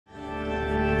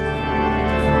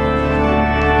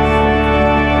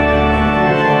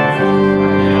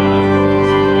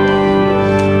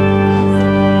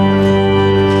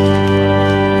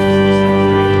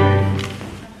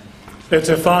Et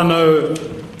Stefano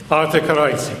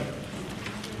Tureiti.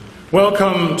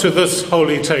 Welcome to this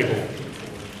holy table.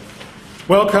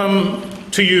 Welcome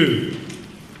to you,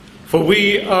 for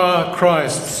we are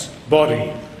Christ's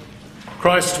body,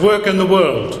 Christ's work in the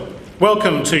world.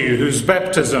 Welcome to you, whose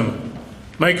baptism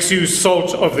makes you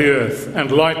salt of the earth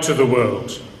and light to the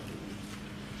world.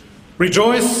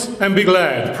 Rejoice and be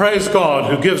glad. Praise God,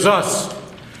 who gives us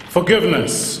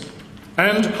forgiveness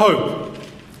and hope.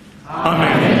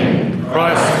 Amen.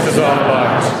 Christ is our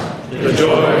light, the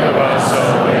joy of our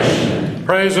salvation.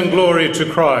 Praise and glory to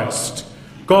Christ,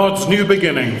 God's new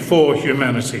beginning for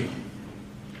humanity.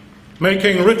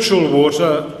 Making ritual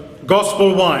water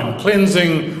gospel wine,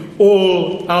 cleansing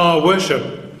all our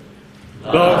worship.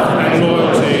 Love and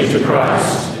loyalty to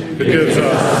Christ, who gives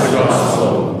us the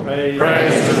gospel.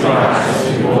 Praise to Christ,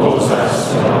 who calls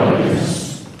us to holiness.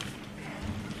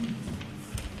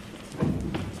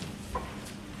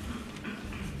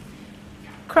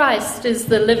 Christ is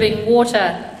the living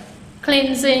water,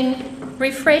 cleansing,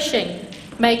 refreshing,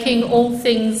 making all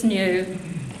things new.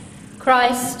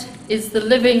 Christ is the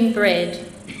living bread,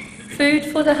 food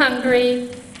for the hungry,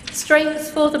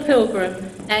 strength for the pilgrim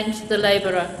and the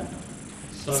labourer.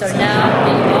 So now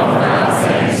we offer our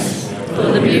thanks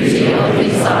for the beauty of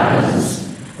these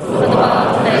islands, for the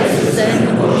wild places and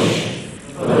the bush,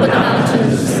 for the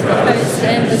mountains, the coast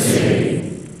and the sea.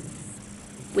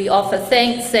 We offer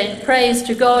thanks and praise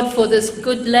to God for this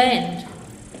good land,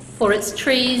 for its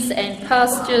trees and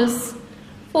pastures,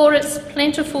 for its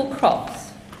plentiful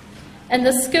crops, and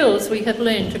the skills we have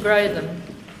learned to grow them.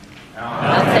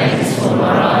 Our thanks for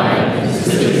Morai and the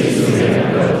cities we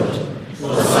have built,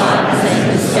 for science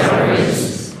and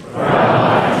discoveries, for our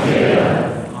life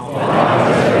here, for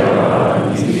our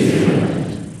New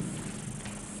Zealand.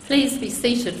 Please be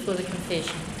seated for the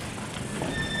confession.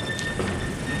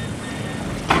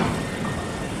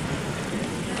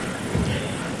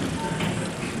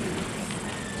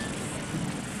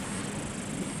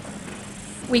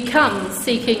 We come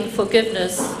seeking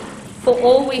forgiveness for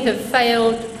all we have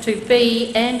failed to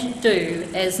be and do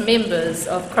as members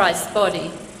of Christ's body.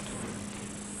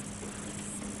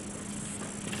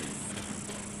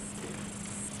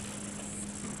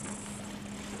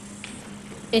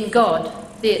 In God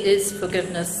there is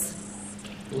forgiveness.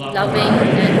 Loving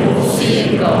and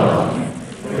all-seeing God,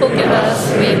 forgive us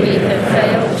where we have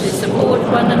failed to support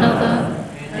one another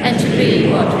and to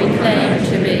be what we claim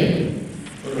to be.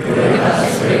 Forgive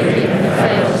us where we have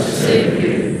failed to serve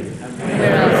you,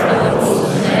 where our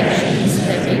thoughts and actions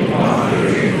have been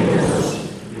contrary to yours.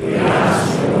 We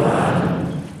ask your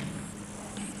pardon.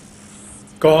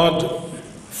 God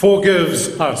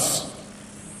forgives us.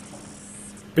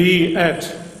 Be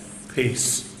at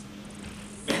peace.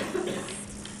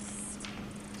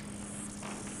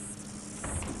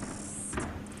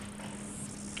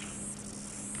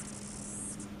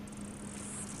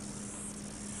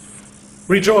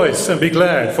 Rejoice and be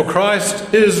glad, for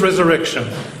Christ is resurrection,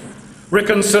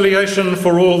 reconciliation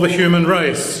for all the human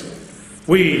race.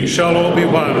 We shall all be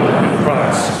one in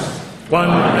Christ, one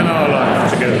in our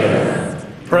life together.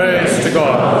 Praise to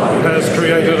God who has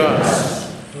created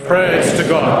us. Praise to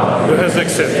God who has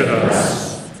accepted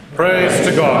us. Praise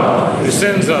to God who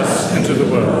sends us into the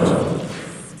world.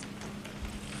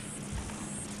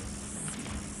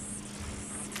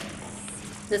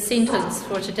 The sentence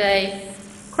for today: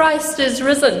 Christ is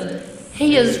risen.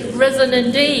 He is risen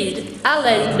indeed.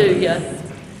 Alleluia.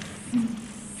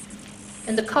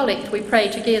 In the collect we pray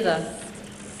together.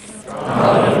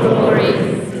 God of glory,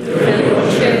 fill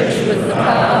your church with the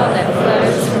power that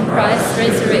flows from Christ's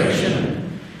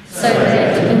resurrection, so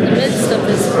that in the midst of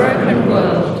this broken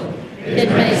world it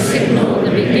may signal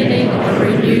the beginning of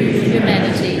renewed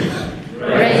humanity,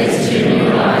 raised to new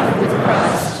life with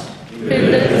Christ, who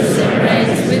lives and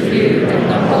reigns with you in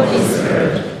the Holy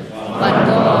Spirit, one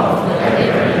God,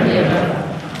 forever and ever.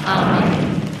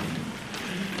 Amen.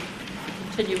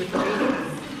 Continue with the reading.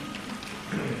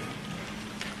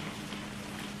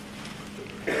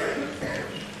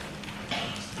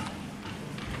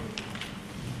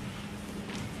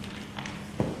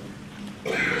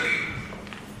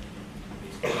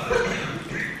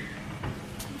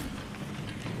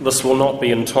 This will not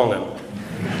be in Tongan.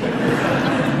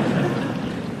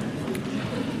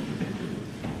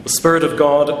 The Spirit of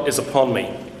God is upon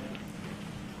me,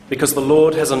 because the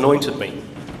Lord has anointed me.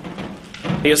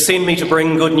 He has sent me to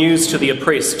bring good news to the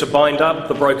oppressed, to bind up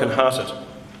the brokenhearted,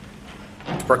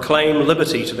 to proclaim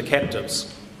liberty to the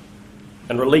captives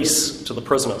and release to the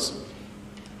prisoners,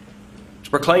 to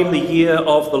proclaim the year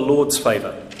of the Lord's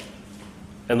favour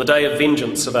and the day of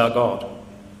vengeance of our God,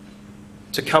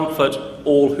 to comfort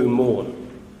all who mourn,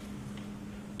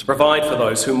 to provide for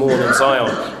those who mourn in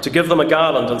Zion, to give them a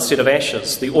garland instead of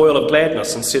ashes, the oil of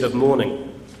gladness instead of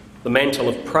mourning, the mantle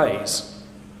of praise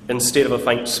instead of a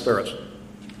faint spirit.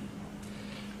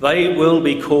 They will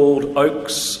be called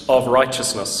oaks of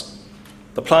righteousness,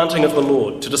 the planting of the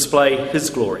Lord, to display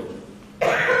his glory.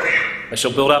 They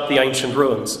shall build up the ancient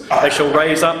ruins. They shall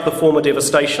raise up the former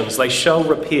devastations. They shall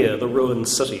repair the ruined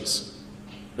cities,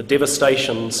 the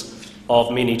devastations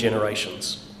of many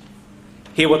generations.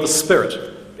 Hear what the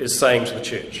Spirit is saying to the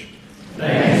church.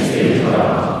 Thanks be to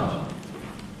God.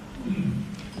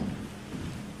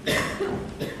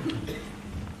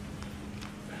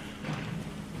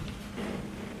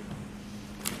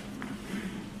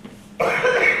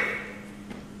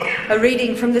 A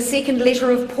reading from the second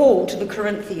letter of Paul to the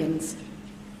Corinthians,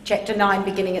 chapter 9,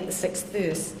 beginning at the 6th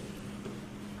verse.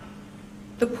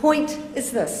 The point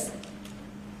is this: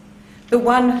 the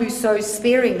one who sows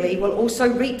sparingly will also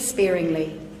reap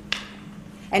sparingly,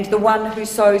 and the one who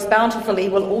sows bountifully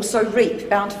will also reap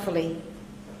bountifully.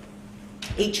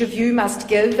 Each of you must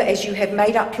give as you have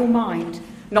made up your mind,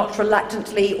 not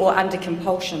reluctantly or under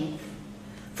compulsion,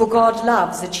 for God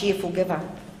loves a cheerful giver.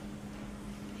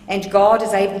 And God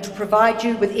is able to provide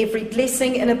you with every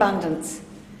blessing in abundance,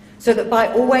 so that by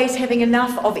always having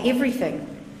enough of everything,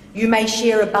 you may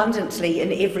share abundantly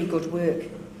in every good work.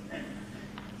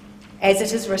 As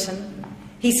it is written,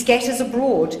 he scatters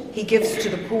abroad, he gives to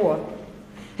the poor.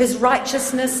 His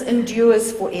righteousness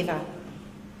endures forever.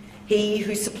 He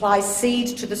who supplies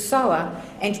seed to the sower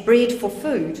and bread for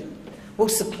food will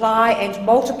supply and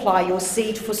multiply your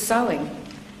seed for sowing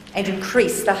and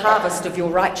increase the harvest of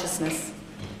your righteousness.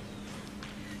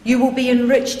 You will be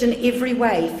enriched in every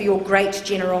way for your great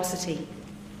generosity,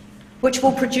 which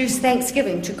will produce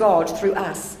thanksgiving to God through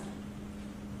us.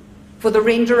 For the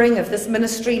rendering of this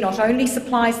ministry not only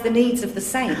supplies the needs of the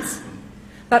saints,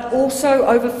 but also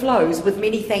overflows with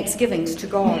many thanksgivings to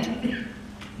God.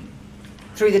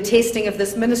 Through the testing of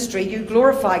this ministry, you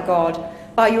glorify God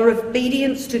by your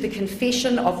obedience to the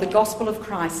confession of the gospel of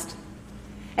Christ,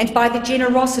 and by the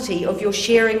generosity of your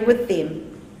sharing with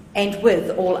them and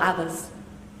with all others,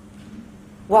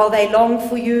 while they long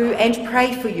for you and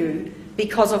pray for you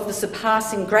because of the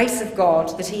surpassing grace of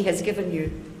God that he has given you.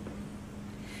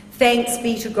 Thanks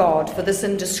be to God for this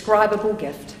indescribable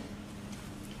gift.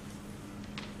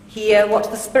 Hear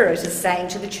what the Spirit is saying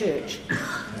to the church.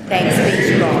 Thanks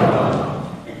be to God.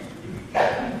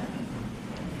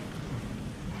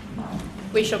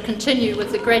 We shall continue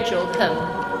with the gradual hymn.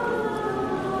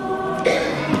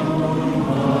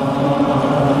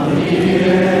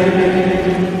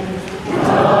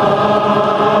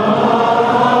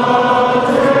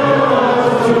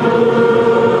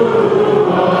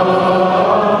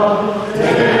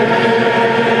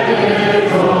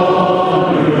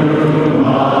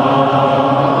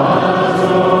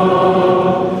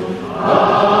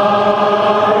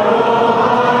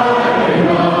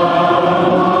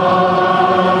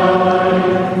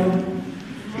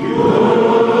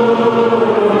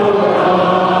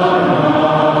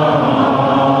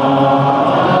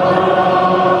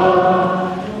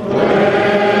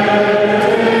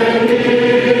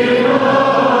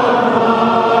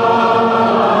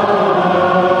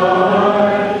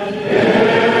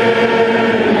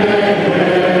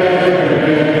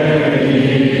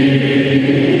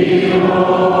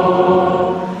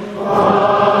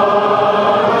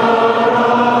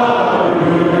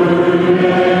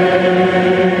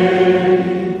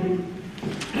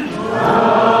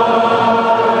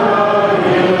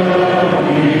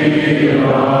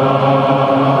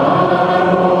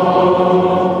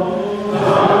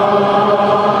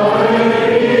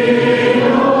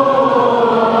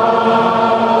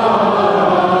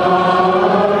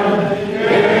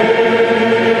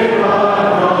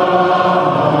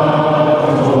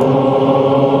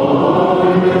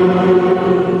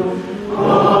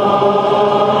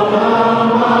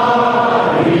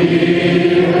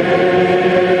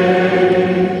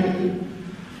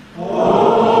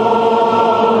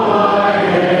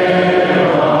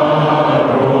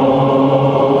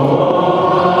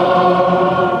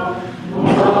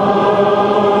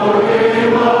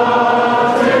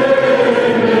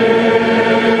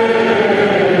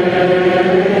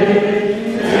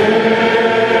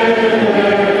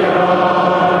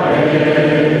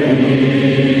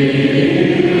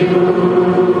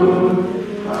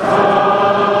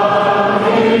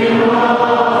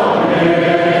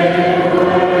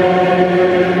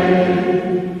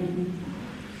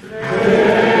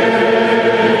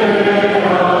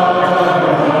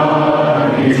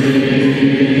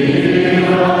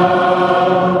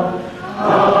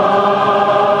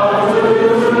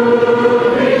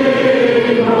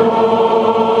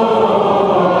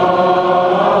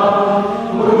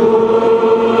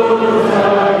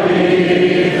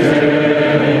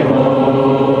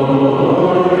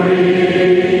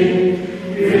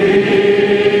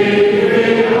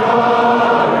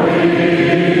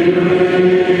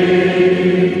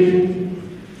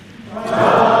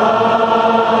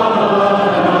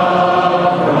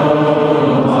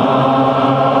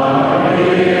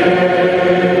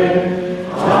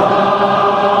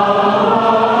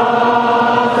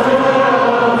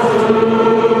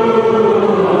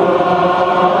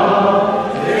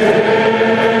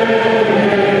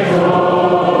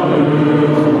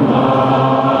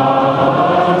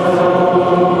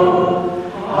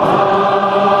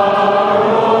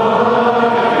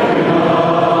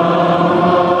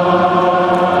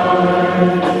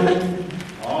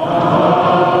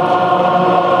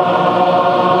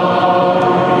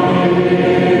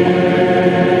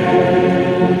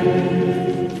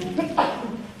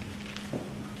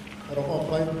 Roko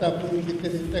pai tapu ki te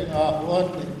te ngā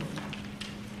hoate.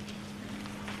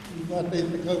 I mate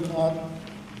te kau ngā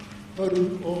paru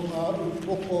o ngā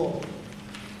upoko.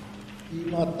 I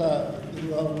mata i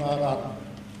ua ngā rata.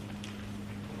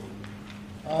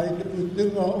 Ai te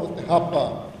putunga o te hapa.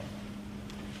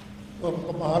 O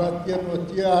kamahara tia no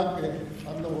tia ke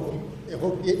ano e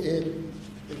hoki e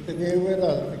te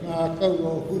rewera te ngā kau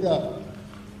o hura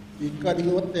i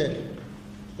kariote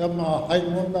tama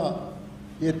haimona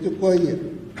e tuko ia.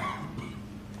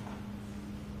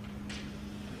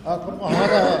 A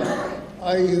kamahara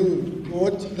ai hu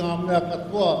ngōti ngā mea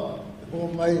katoa o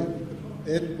mai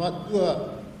e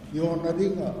matua i ona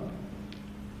ringa.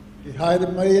 I haere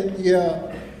mai ia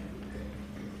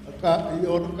i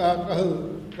ona kākahu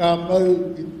ka mau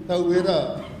i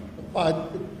tauera ka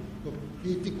pāti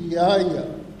ki tiki aia.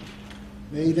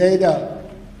 Nei reira,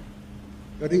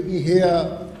 ka ringi hea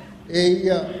e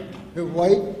ia he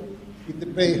wai i te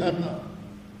peihana.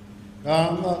 Ka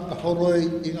anga ka horoi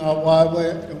i ngā waiwai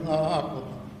e ngā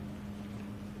akona.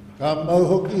 Ka mau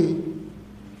hoki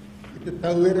i te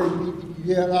tauera i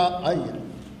tiki hea rā aia.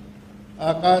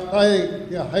 A ka tae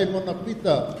kia haimona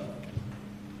pita,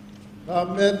 ka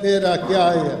mea tērā ki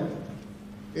aia,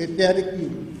 e te ariki,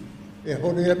 e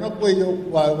hore ana koe i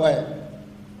oku waiwai.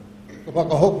 Ka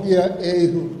whakahokia e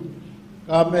ihu,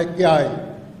 ka mea ki aia.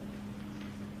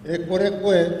 E kore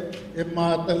koe e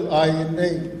mātau aia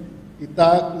nei, i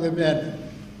tāku e mea nei.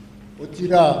 O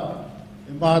tira,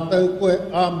 e mātau koe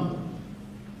amu.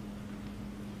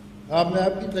 Ka mea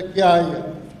pita ki aia,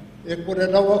 e kore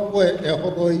rawa koe e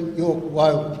horoi i oku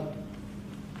waiu.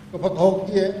 Ka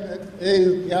whakahoki e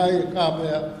iu ki aia ka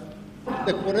mea,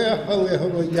 te kore a hau e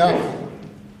horoi iau.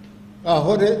 Ka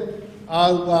hore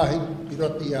au wahi i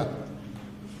roti a.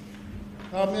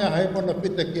 Ka mea hei mona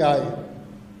pita ki aia.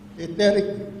 E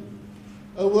teriki,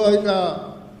 au ai rā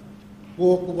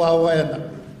kōku wāwaena.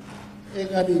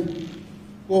 Engari,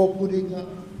 kōpuringa,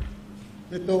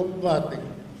 me tōku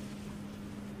māteki.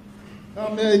 Ka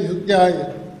mea ihu ki aia.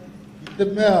 I te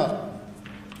mea,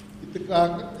 i te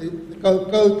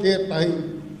kaukau kētahi,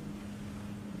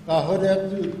 ka hore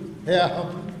atu hea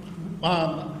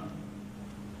mana,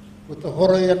 ko te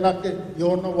horoi anake i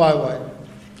ona waiwai,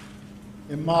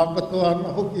 e mākato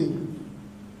ana hoki,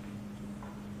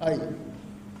 ai.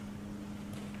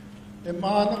 E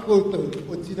mana koutou,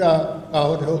 o tira ka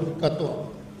hore hoki katoa.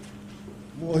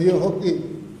 Mohi hoki,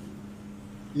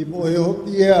 i mohi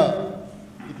hoki ea,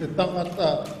 i te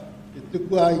tangata, i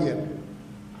tuku aia.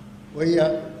 Waia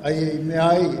ai e mea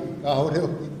ai, ka hore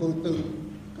hoki koutou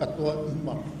katoa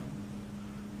ima.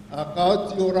 A ka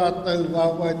oti o rātau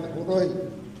wāwai te horoi,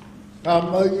 ka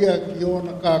mauia ki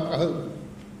ona kākahu,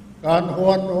 ka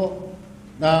anhoano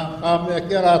nā ka mea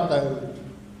ki rātau.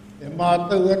 E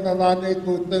mātau ana rānei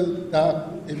koutou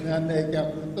tāku, e mea nei kia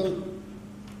koutou.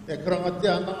 E karangati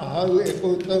ana ahau e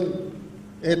koutou,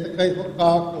 e te kai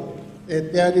whakāko, e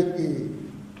te ariki.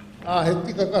 A he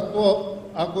tika katoa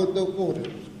a koutou kore.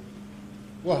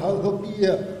 Kua hau hoki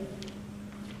ia,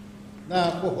 nā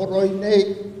ko horoi nei,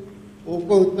 o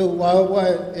koutou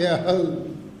wāwai e ahau,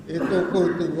 e tō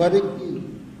koutou wariki,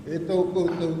 e tō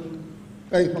koutou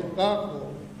kai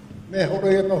whakāko, me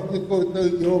horoi ana hoki koutou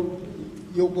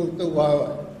i o koutou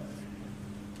wāwai.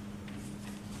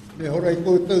 Me horoi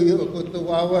koutou i o koutou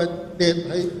wāwai,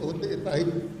 tētahi o tētahi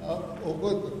o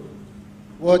koutou.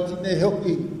 Kua tine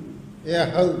hoki e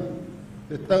ahau,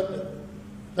 te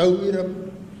tauira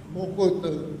mō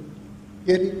koutou,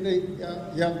 kerite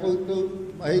ia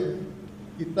koutou mai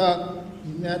ki tāku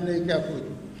i mea nei kia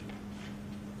koutou.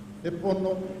 Te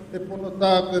pono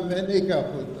tāku e mea nei kia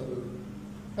koutou.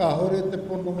 Ka hore te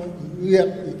pono i uia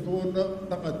ki tōna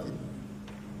tangati.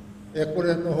 E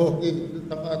kore no hoki te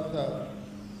tangata.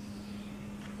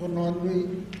 Pono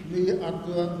nui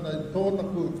atua nei tōna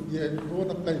koutou, i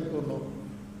tōna kai tono.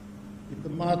 I te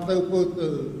mātau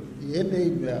koutou i enei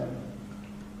mea.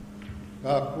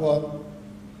 Ka kua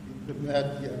i te mea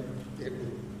tia e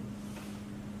koutou.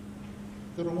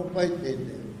 Turongo pai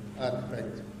tēne,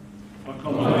 Archbishop.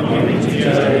 Whakamai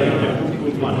tia e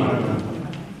kukumana.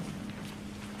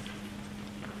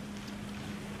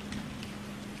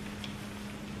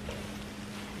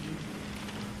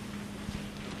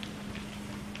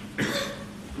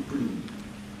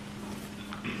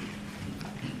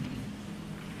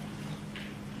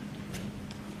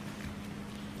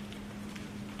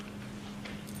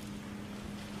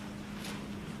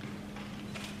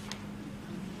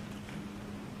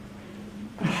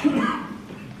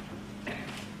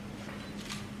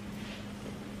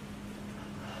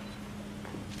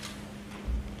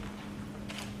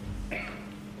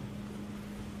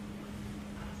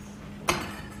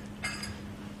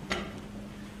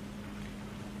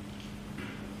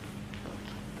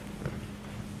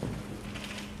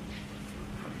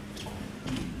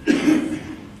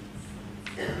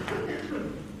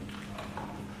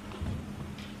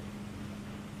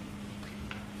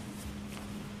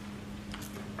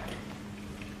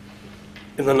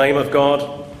 In the name of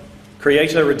God,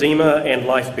 Creator, Redeemer and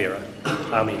Life-bearer.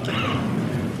 Amen.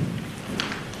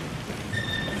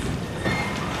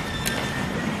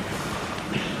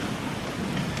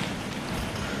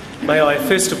 May I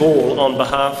first of all, on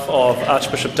behalf of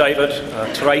Archbishop David,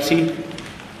 Tureiti,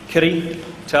 Kiri,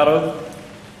 Taro,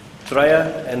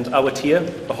 Tureia and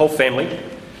Awatia, the whole family,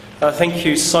 thank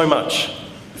you so much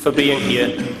for being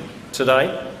here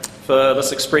today, for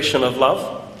this expression of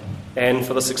love and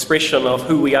for this expression of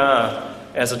who we are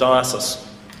as a diocese.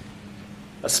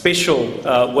 A special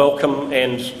welcome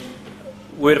and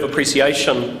word of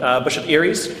appreciation, Bishop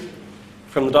Aries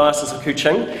from the Diocese of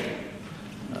Kuching.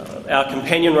 Our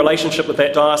companion relationship with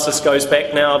that diocese goes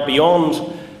back now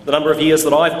beyond the number of years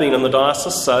that I've been in the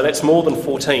diocese, so that's more than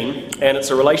 14, and it's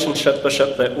a relationship,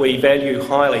 Bishop, that we value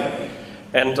highly,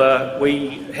 and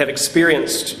we have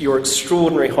experienced your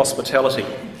extraordinary hospitality.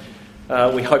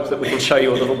 We hope that we can show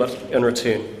you a little bit in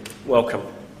return. Welcome.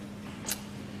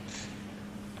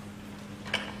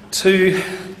 To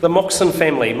the Moxon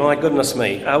family, my goodness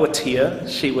me, Awatia,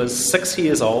 she was 6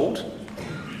 years old.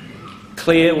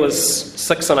 Claire was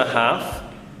 6.5.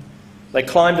 They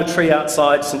climbed a tree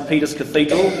outside St Peter's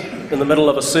Cathedral in the middle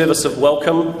of a service of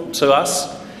welcome to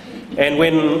us. And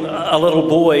when a little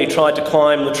boy tried to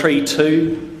climb the tree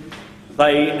too,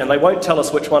 they won't tell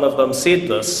us which one of them said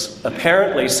this,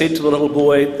 apparently said to the little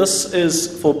boy, "This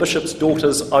is for Bishop's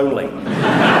daughters only."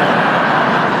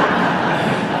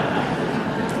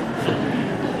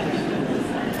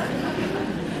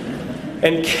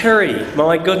 And Kiri,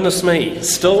 my goodness me,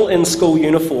 still in school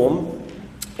uniform,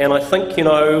 and I think, you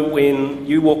know, when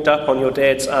you walked up on your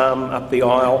dad's arm up the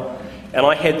aisle, and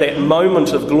I had that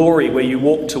moment of glory where you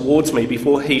walked towards me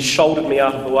before he shouldered me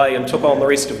out of the way and took on the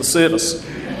rest of the service.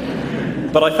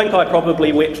 But I think I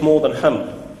probably wept more than him.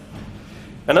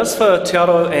 And as for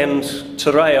Taro and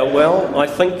Tureia, well, I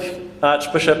think,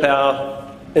 Archbishop, our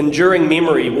enduring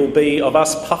memory will be of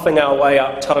us puffing our way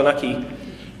up Taranaki,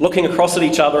 looking across at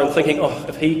each other and thinking, oh,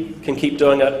 if he can keep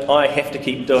doing it, I have to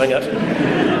keep doing it.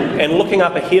 And looking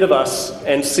up ahead of us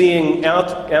and seeing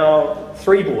our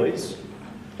 3 boys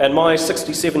and my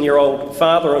 67-year-old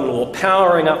father-in-law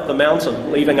powering up the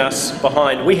mountain, leaving us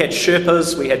behind. We had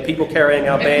Sherpas, we had people carrying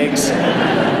our bags.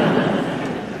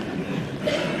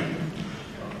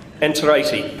 And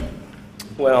Tureiti.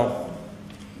 Well,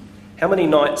 how many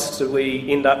nights did we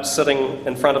end up sitting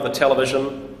in front of the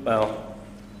television? Well,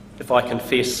 if I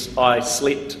confess, I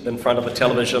slept in front of the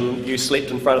television, you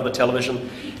slept in front of the television.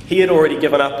 He had already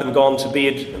given up and gone to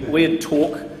bed. We'd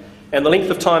talk, and the length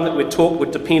of time that we'd talk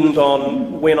would depend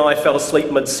on when I fell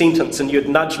asleep mid-sentence and you'd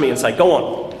nudge me and say, "Go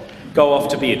on, go off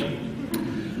to bed."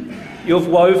 You've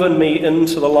woven me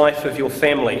into the life of your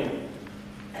family,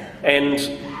 and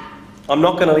I'm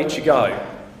not going to let you go.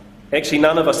 Actually,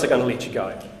 none of us are going to let you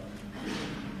go.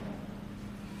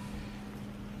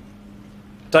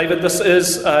 David, this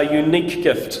is a unique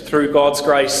gift through God's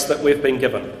grace that we've been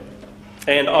given,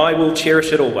 and I will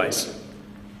cherish it always,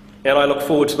 and I look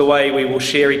forward to the way we will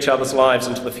share each other's lives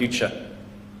into the future.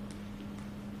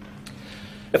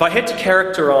 If I had to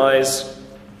characterise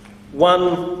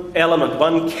one element,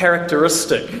 one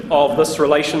characteristic of this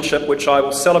relationship which I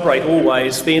will celebrate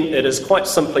always, then it is quite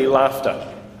simply laughter.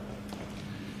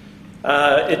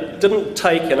 It didn't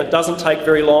take, and it doesn't take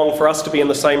very long for us to be in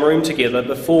the same room together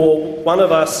before one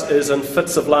of us is in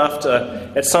fits of laughter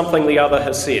at something the other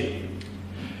has said.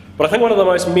 But I think one of the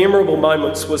most memorable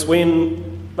moments was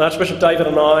when Archbishop David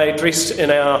and I, dressed in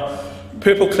our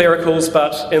purple clericals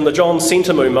but in the John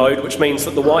Sentamu mode, which means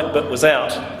that the white bit was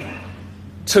out,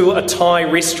 to a Thai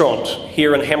restaurant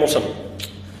here in Hamilton.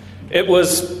 It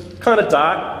was kind of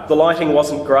dark, the lighting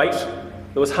wasn't great.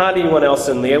 There was hardly anyone else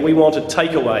in there. We wanted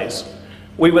takeaways.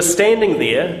 We were standing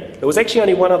there. There was actually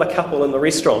only one other couple in the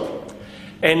restaurant.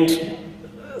 And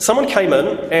someone came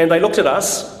in and they looked at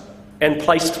us and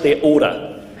placed their order.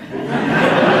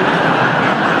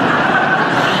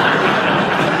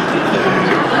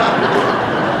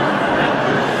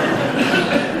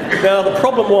 Now, the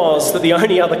problem was that the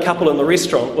only other couple in the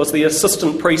restaurant was the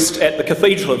assistant priest at the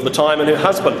cathedral of the time and her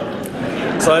husband.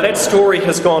 So that story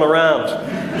has gone around.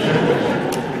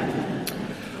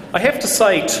 I have to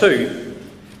say, too,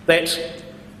 that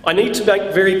I need to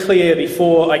make very clear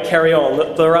before I carry on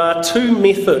that there are 2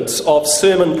 methods of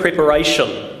sermon preparation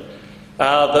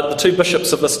that the 2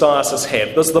 bishops of this diocese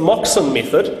have. There's the Moxon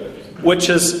method, which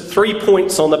is 3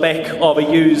 points on the back of a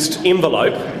used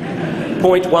envelope,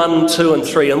 point 1, 2 and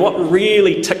 3. And what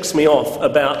really ticks me off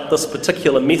about this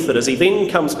particular method is he then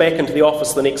comes back into the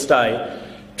office the next day,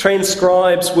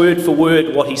 transcribes word for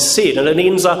word what he said, and it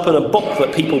ends up in a book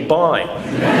that people buy.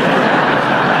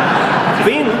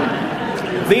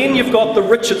 Then you've got the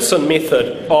Richardson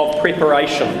method of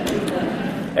preparation.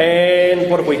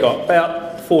 And what have we got?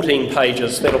 About 14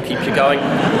 pages. That'll keep you going.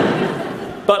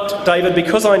 But David,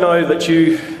 because I know that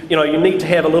you need to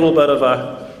have a little bit of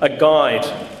a guide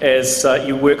as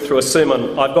you work through a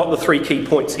sermon, I've got the 3 key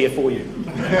points here for you.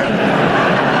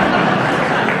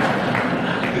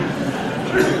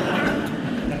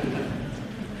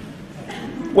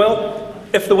 Well,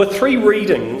 if there were 3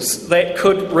 readings that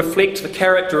could reflect the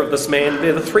character of this man,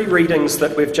 they're the 3 readings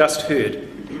that we've just heard.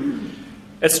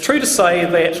 It's true to say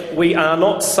that we are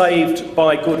not saved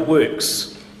by good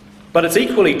works, but it's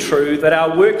equally true that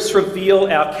our works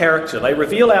reveal our character. They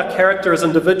reveal our character as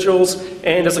individuals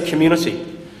and as a community.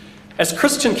 As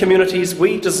Christian communities,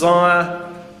 we desire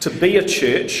to be a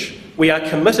church, we are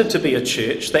committed to be a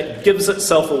church that gives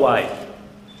itself away.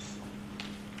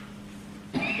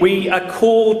 We are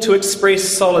called to express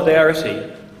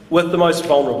solidarity with the most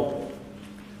vulnerable.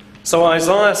 So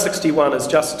Isaiah 61 is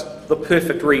just the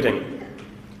perfect reading.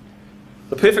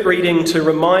 The perfect reading to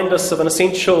remind us of an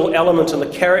essential element in the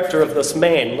character of this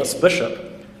man, this bishop,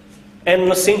 and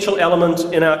an essential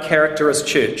element in our character as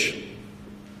church.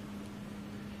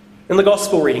 In the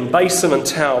Gospel reading, basin and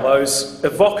towel, those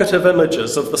evocative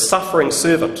images of the suffering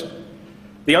servant,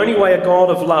 the only way a God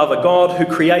of love, a God who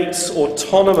creates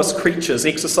autonomous creatures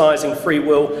exercising free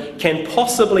will, can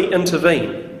possibly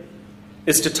intervene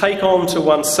is to take on to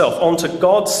oneself, onto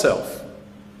God's self,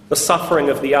 the suffering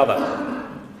of the other.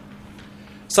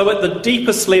 So at the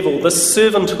deepest level, this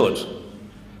servanthood,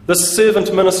 this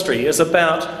servant ministry is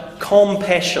about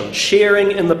compassion, sharing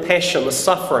in the passion, the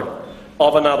suffering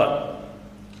of another.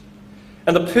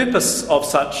 And the purpose of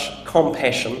such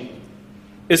compassion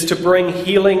is to bring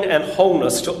healing and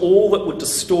wholeness to all that would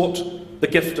distort the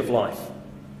gift of life.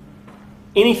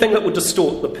 Anything that would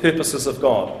distort the purposes of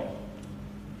God.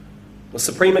 The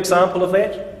supreme example of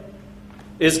that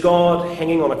is God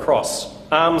hanging on a cross,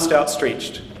 arms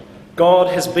outstretched. God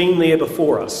has been there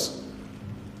before us.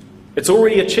 It's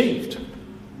already achieved.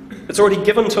 It's already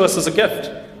given to us as a gift.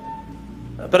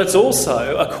 But it's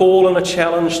also a call and a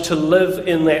challenge to live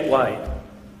in that way.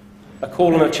 A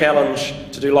call and a challenge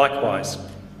to do likewise.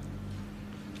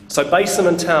 So basin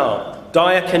and towel,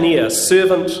 diakonia,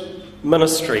 servant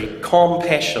ministry,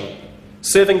 compassion,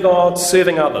 serving God,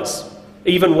 serving others,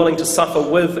 even willing to suffer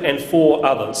with and for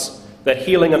others, that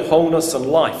healing and wholeness and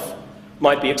life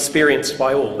might be experienced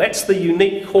by all. That's the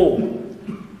unique call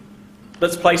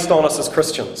that's placed on us as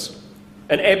Christians.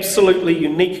 An absolutely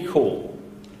unique call.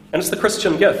 And it's the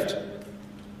Christian gift.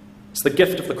 It's the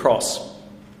gift of the cross.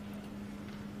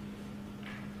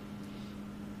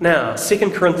 Now,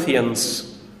 2 Corinthians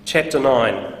chapter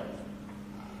 9,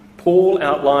 Paul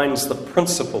outlines the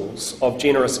principles of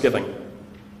generous giving.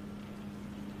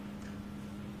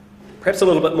 Perhaps a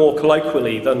little bit more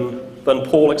colloquially than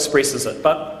Paul expresses it,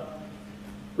 but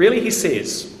really he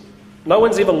says, no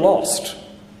one's ever lost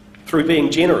through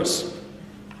being generous.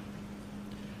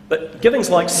 That giving's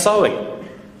like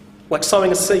sowing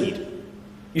a seed.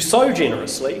 You sow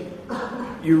generously,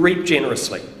 you reap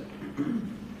generously.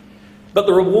 But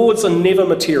the rewards are never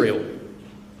material.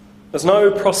 There's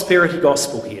no prosperity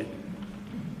gospel here.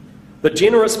 The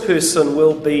generous person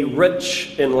will be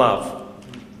rich in love.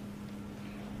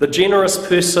 The generous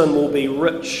person will be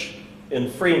rich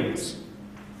in friends.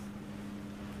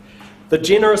 The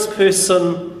generous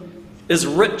person is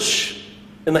rich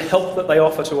in the help that they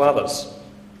offer to others.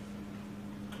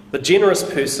 The generous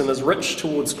person is rich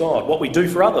towards God. What we do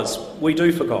for others, we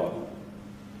do for God.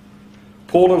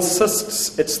 Paul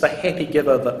insists it's the happy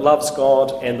giver that loves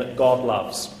God and that God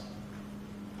loves.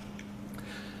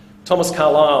 Thomas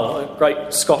Carlyle, a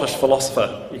great Scottish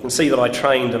philosopher, you can see that I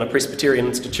trained in a Presbyterian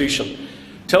institution,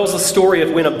 tells the story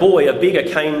of when a beggar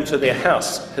came to their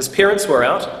house. His parents were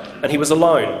out and he was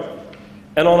alone.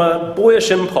 And on a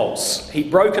boyish impulse, he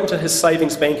broke into his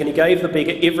savings bank and he gave the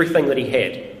beggar everything that he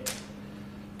had.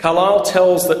 Carlyle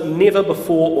tells that never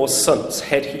before or since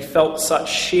had he felt such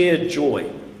sheer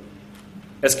joy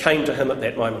as came to him at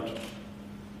that moment.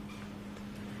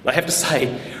 I have to say,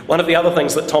 one of the other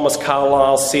things that Thomas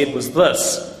Carlyle said was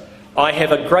this: I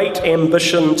have a great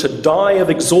ambition to die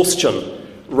of exhaustion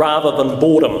rather than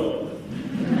boredom.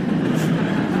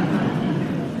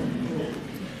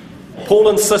 Paul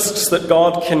insists that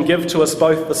God can give to us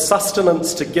both the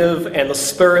sustenance to give and the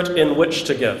spirit in which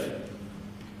to give.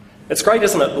 It's great,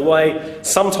 isn't it, the way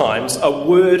sometimes a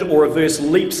word or a verse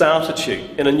leaps out at you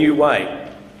in a new way.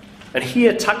 And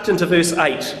here, tucked into verse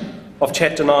 8 of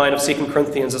chapter 9 of 2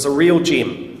 Corinthians, is a real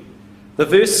gem. The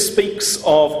verse speaks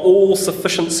of the all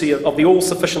sufficiency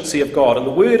of God, and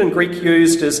the word in Greek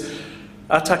used is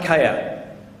atakeia.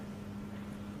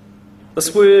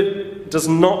 This word does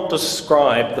not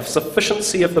describe the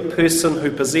sufficiency of the person who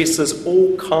possesses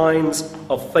all kinds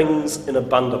of things in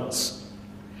abundance.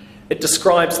 It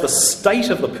describes the state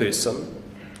of the person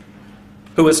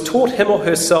who has taught him or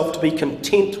herself to be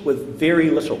content with very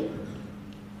little.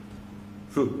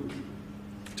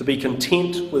 To be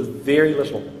content with very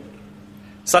little.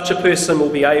 Such a person will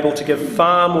be able to give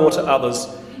far more to others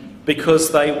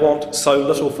because they want so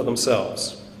little for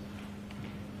themselves.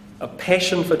 A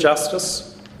passion for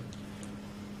justice,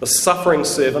 the suffering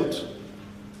servant,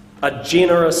 a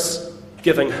generous,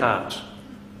 giving heart.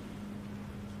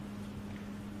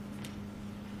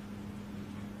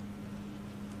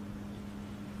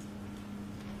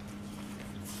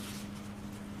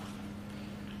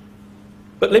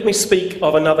 But let me speak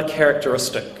of another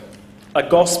characteristic, a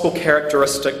gospel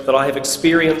characteristic that I have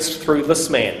experienced through this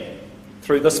man,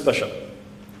 through this bishop,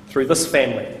 through this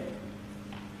family.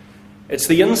 It's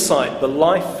the insight, the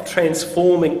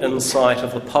life-transforming insight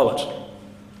of the poet.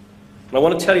 And I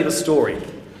want to tell you the story.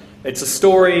 It's a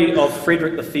story of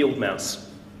Frederick the Field Mouse.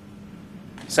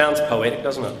 Sounds poetic,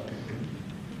 doesn't it?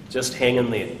 Just hang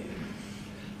in there.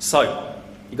 So,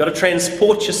 you've got to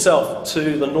transport yourself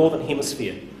to the Northern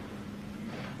Hemisphere.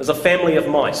 There's a family of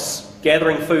mice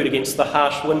gathering food against the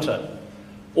harsh winter.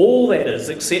 All that is,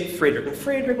 except Frederick. And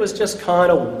Frederick was just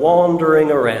kind of wandering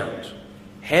around,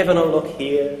 having a look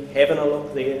here, having a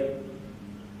look there.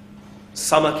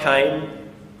 Summer came,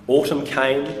 autumn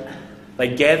came.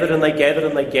 They gathered and they gathered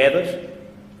and they gathered.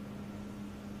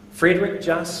 Frederick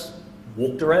just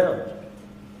walked around,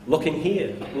 looking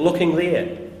here, looking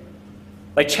there.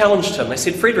 They challenged him. They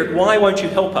said, Frederick, why won't you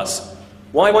help us?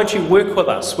 Why won't you work with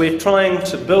us? We're trying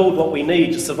to build what we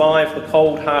need to survive the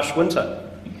cold, harsh winter.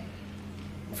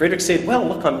 Frederick said, well,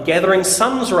 look, I'm gathering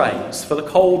sun's rays for the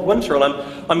cold winter, and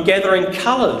I'm gathering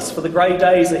colours for the grey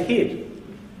days ahead.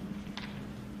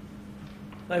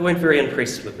 They weren't very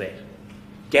impressed with that.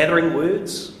 Gathering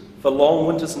words for long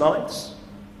winter's nights?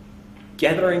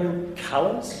 Gathering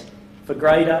colours for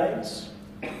grey days?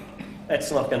 That's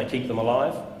not going to keep them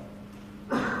alive.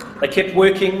 They kept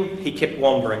working, he kept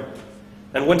wandering.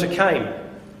 And winter came.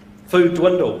 Food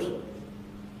dwindled.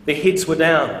 Their heads were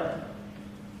down.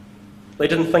 They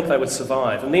didn't think they would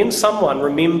survive. And then someone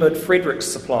remembered Frederick's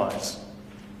supplies.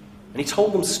 And he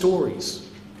told them stories.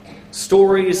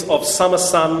 Stories of summer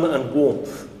sun and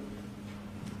warmth.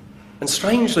 And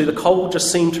strangely, the cold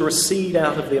just seemed to recede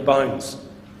out of their bones.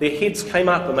 Their heads came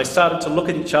up and they started to look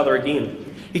at each other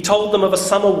again. He told them of a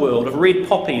summer world, of red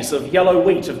poppies, of yellow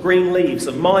wheat, of green leaves,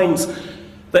 of mines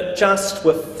that just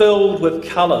were filled with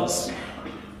colours.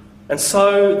 And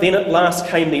so then at last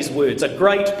came these words, a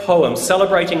great poem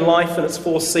celebrating life in its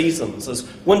four seasons, as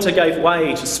winter gave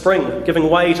way to spring, giving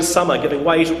way to summer, giving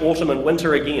way to autumn and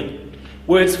winter again.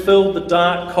 Words filled the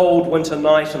dark, cold winter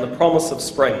night and the promise of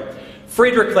spring.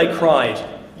 Frederick, they cried,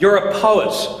 you're a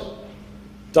poet.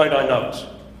 Don't I know it?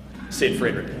 Said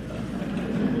Frederick.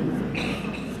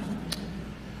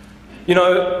 You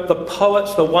know, the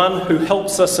poet, the one who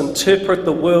helps us interpret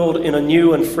the world in a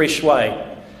new and fresh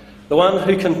way, the one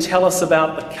who can tell us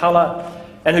about the colour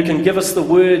and who can give us the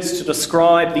words to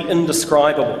describe the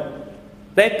indescribable.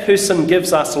 That person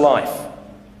gives us life.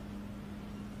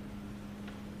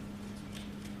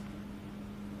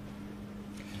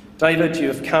 David, you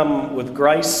have come with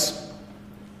grace.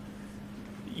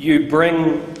 You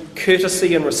bring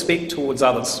courtesy and respect towards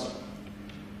others.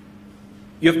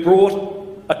 You've brought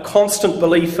a constant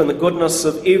belief in the goodness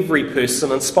of every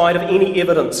person in spite of any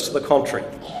evidence to the contrary.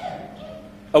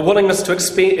 A willingness to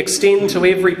extend to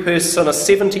every person a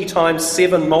 70 times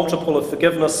 7 multiple of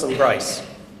forgiveness and grace.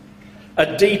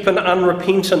 A deep and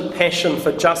unrepentant passion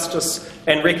for justice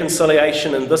and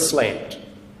reconciliation in this land.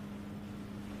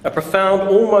 A profound,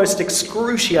 almost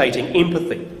excruciating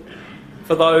empathy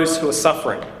for those who are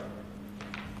suffering.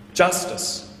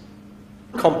 Justice,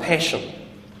 compassion,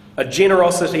 a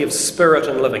generosity of spirit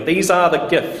and living. These are the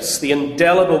gifts, the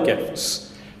indelible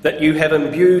gifts that you have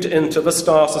imbued into this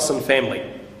diocesan family.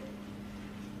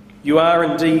 You are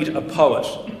indeed a poet,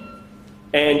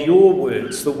 and your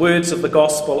words, the words of the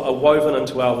gospel, are woven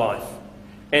into our life,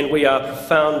 and we are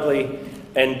profoundly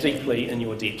and deeply in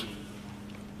your debt.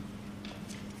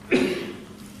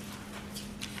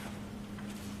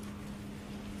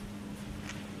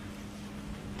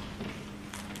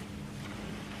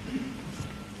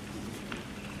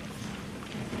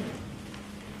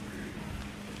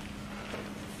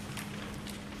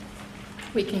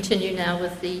 We continue now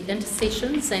with the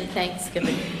intercessions and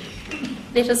thanksgiving.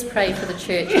 Let us pray for the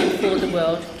Church and for the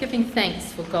world, giving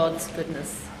thanks for God's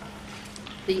goodness.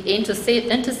 The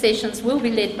intercessions will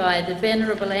be led by the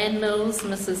Venerable Anne Mills,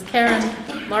 Mrs.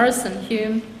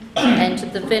 K.Morison-Hume, and to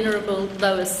the Venerable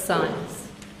Ven.L.Symes.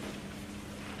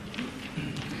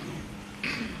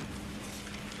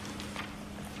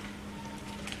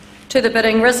 To the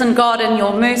bidding, risen God, in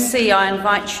your mercy, I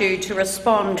invite you to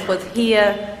respond with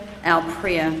 "Hear our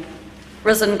prayer."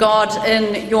 Risen God,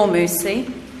 in your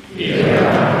mercy, Hear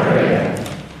our prayer.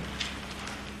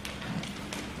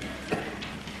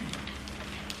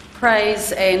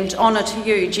 Praise and honour to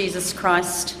you, Jesus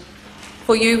Christ,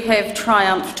 for you have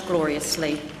triumphed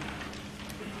gloriously.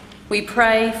 We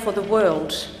pray for the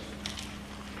world,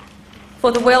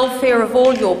 for the welfare of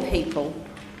all your people,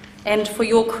 and for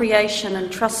your creation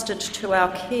entrusted to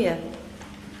our care.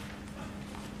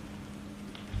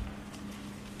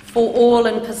 For all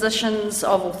in positions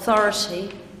of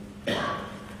authority,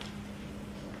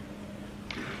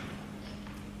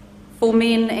 for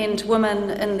men and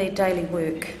women in their daily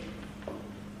work.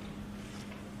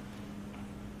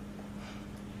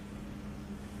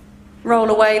 Roll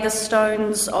away the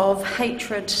stones of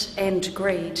hatred and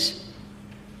greed.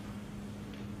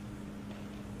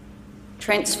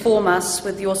 Transform us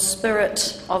with your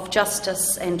spirit of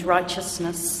justice and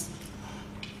righteousness,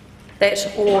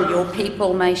 that all your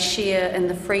people may share in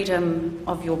the freedom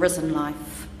of your risen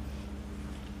life.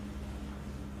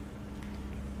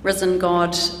 Risen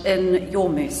God, in your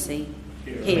mercy,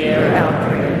 hear our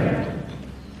prayer.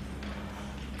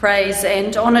 Praise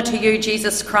and honour to you,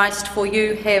 Jesus Christ, for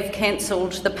you have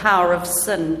cancelled the power of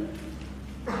sin.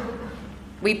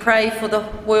 We pray for the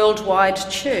worldwide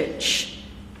church,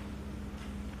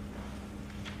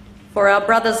 for our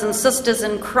brothers and sisters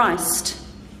in Christ,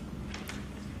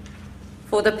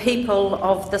 for the people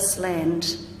of this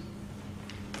land.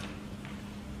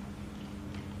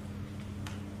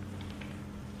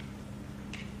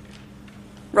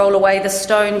 Roll away the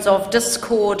stones of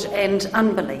discord and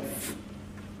unbelief.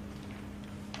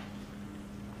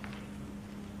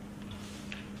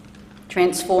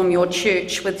 Transform your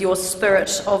church with your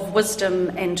spirit of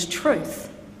wisdom and truth,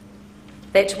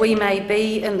 that we may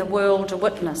be in the world a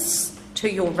witness to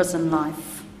your risen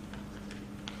life.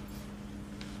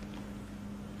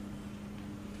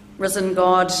 Risen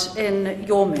God, in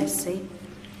your mercy,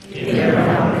 hear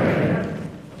our prayer.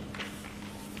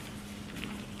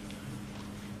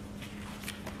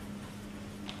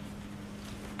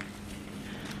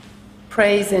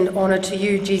 Praise and honour to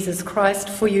you, Jesus Christ,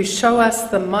 for you show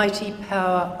us the mighty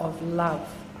power of love.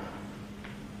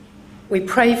 We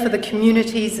pray for the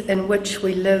communities in which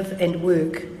we live and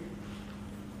work,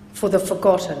 for the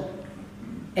forgotten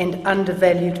and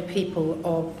undervalued people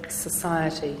of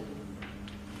society.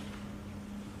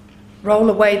 Roll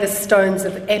away the stones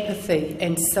of apathy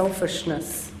and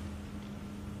selfishness.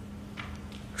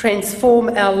 Transform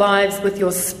our lives with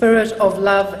your spirit of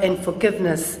love and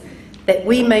forgiveness, that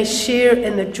we may share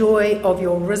in the joy of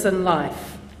your risen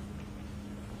life.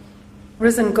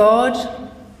 Risen God,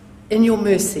 in your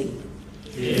mercy,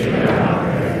 hear our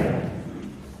prayer.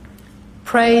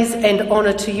 Praise and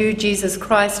honour to you, Jesus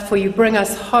Christ, for you bring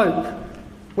us hope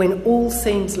when all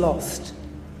seems lost.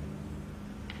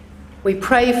 We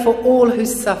pray for all who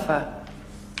suffer,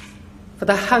 for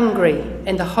the hungry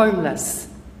and the homeless,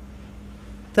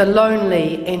 the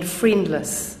lonely and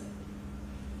friendless,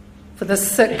 for the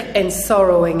sick and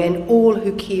sorrowing, and all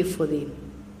who care for them.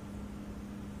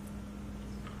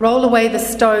 Roll away the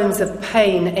stones of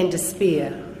pain and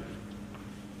despair.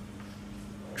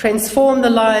 Transform the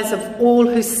lives of all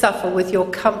who suffer with your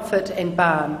comfort and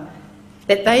balm,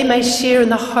 that they may share in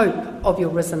the hope of your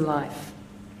risen life.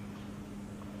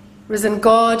 Risen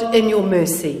God, in your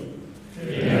mercy,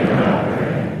 hear our prayer.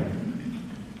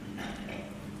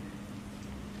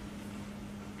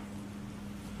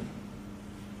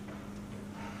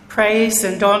 Praise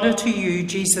and honour to you,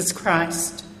 Jesus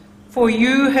Christ, for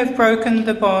you have broken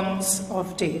the bonds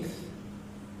of death.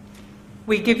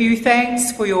 We give you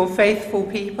thanks for your faithful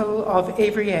people of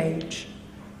every age,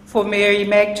 for Mary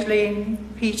Magdalene,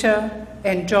 Peter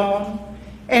and John,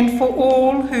 and for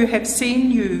all who have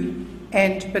seen you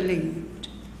and believed.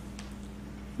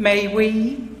 May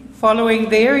we, following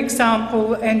their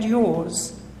example and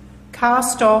yours,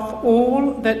 cast off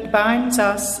all that binds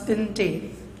us in death.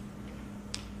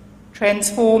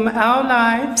 Transform our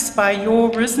lives by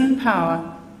your risen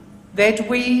power, that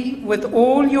we, with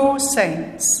all your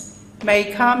saints,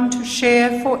 may come to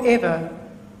share forever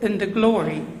in the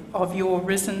glory of your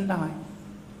risen life.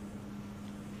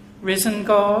 Risen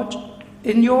God,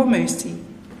 in your mercy,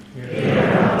 hear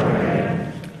our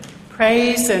prayer.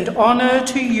 Praise and honour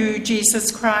to you,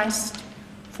 Jesus Christ,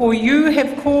 for you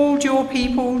have called your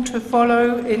people to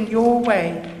follow in your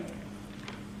way.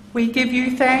 We give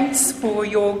you thanks for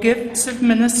your gifts of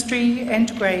ministry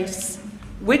and grace,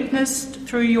 witnessed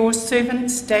through your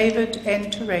servants David and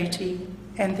Tureiti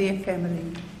and their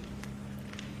family.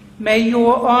 May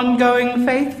your ongoing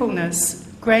faithfulness,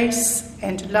 grace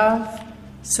and love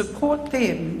support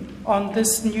them on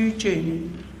this new journey.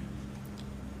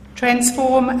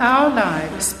 Transform our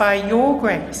lives by your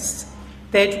grace,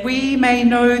 that we may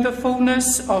know the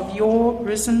fullness of your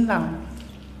risen life.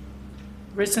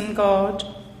 Risen God,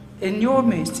 in your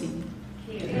mercy.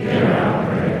 Hear our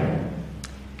prayer.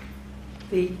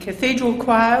 The Cathedral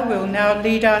Choir will now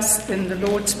lead us in the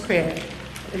Lord's Prayer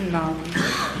in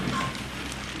Māori.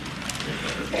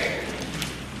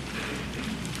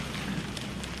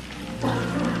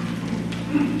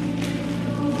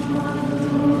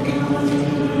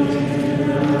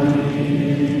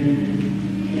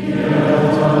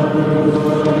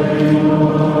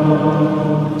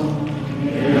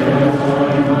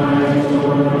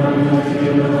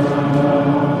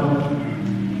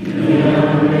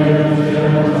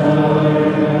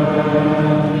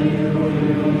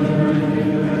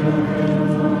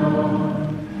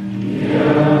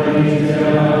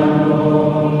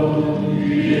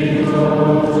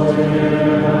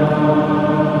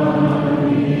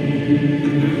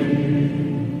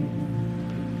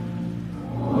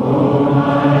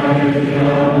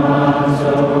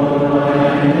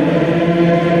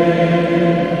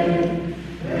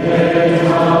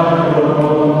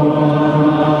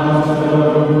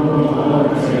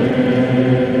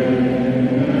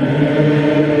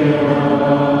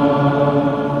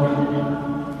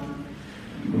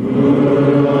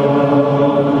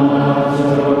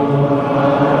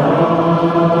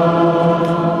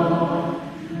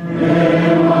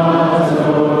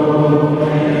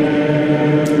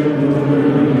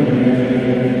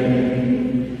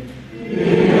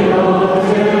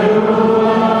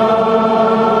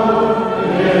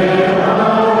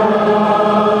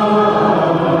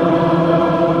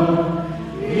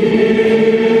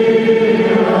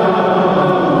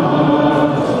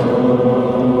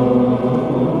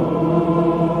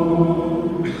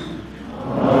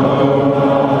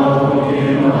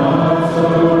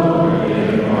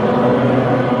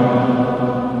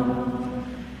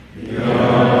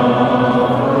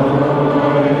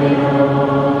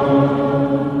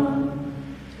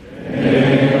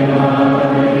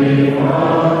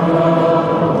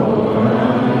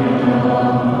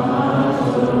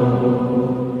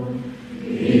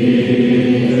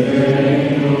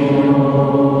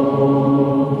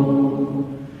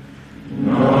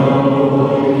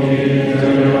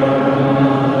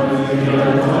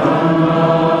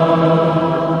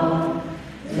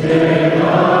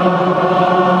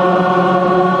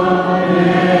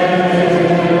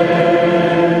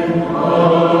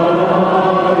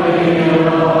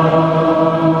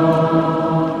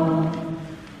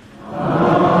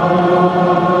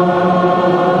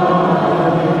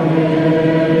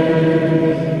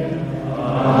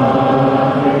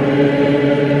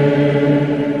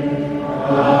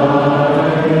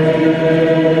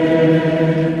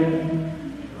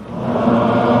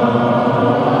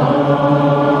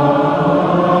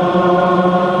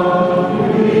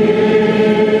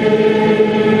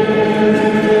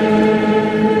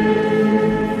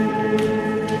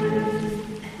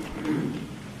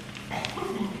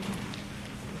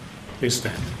 Please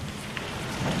stand.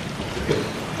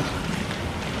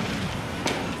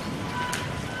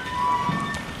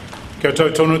 Kia tau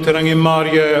tonu te rangi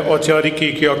Māria o te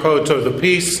ariki ki a koutou. The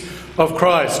peace of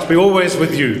Christ be always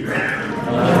with you.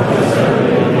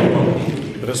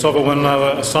 Let us offer one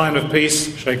another a sign of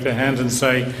peace. Shake their hands and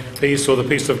say peace or the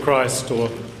peace of Christ or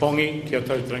hongi kia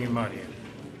tau te rangi Māria.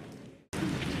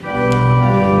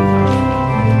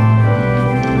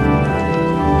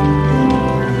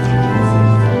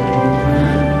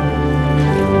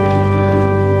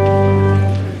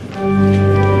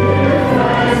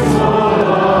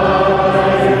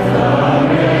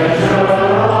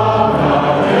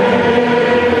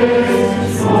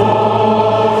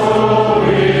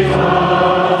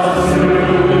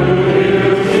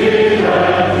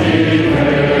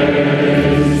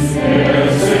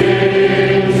 Sing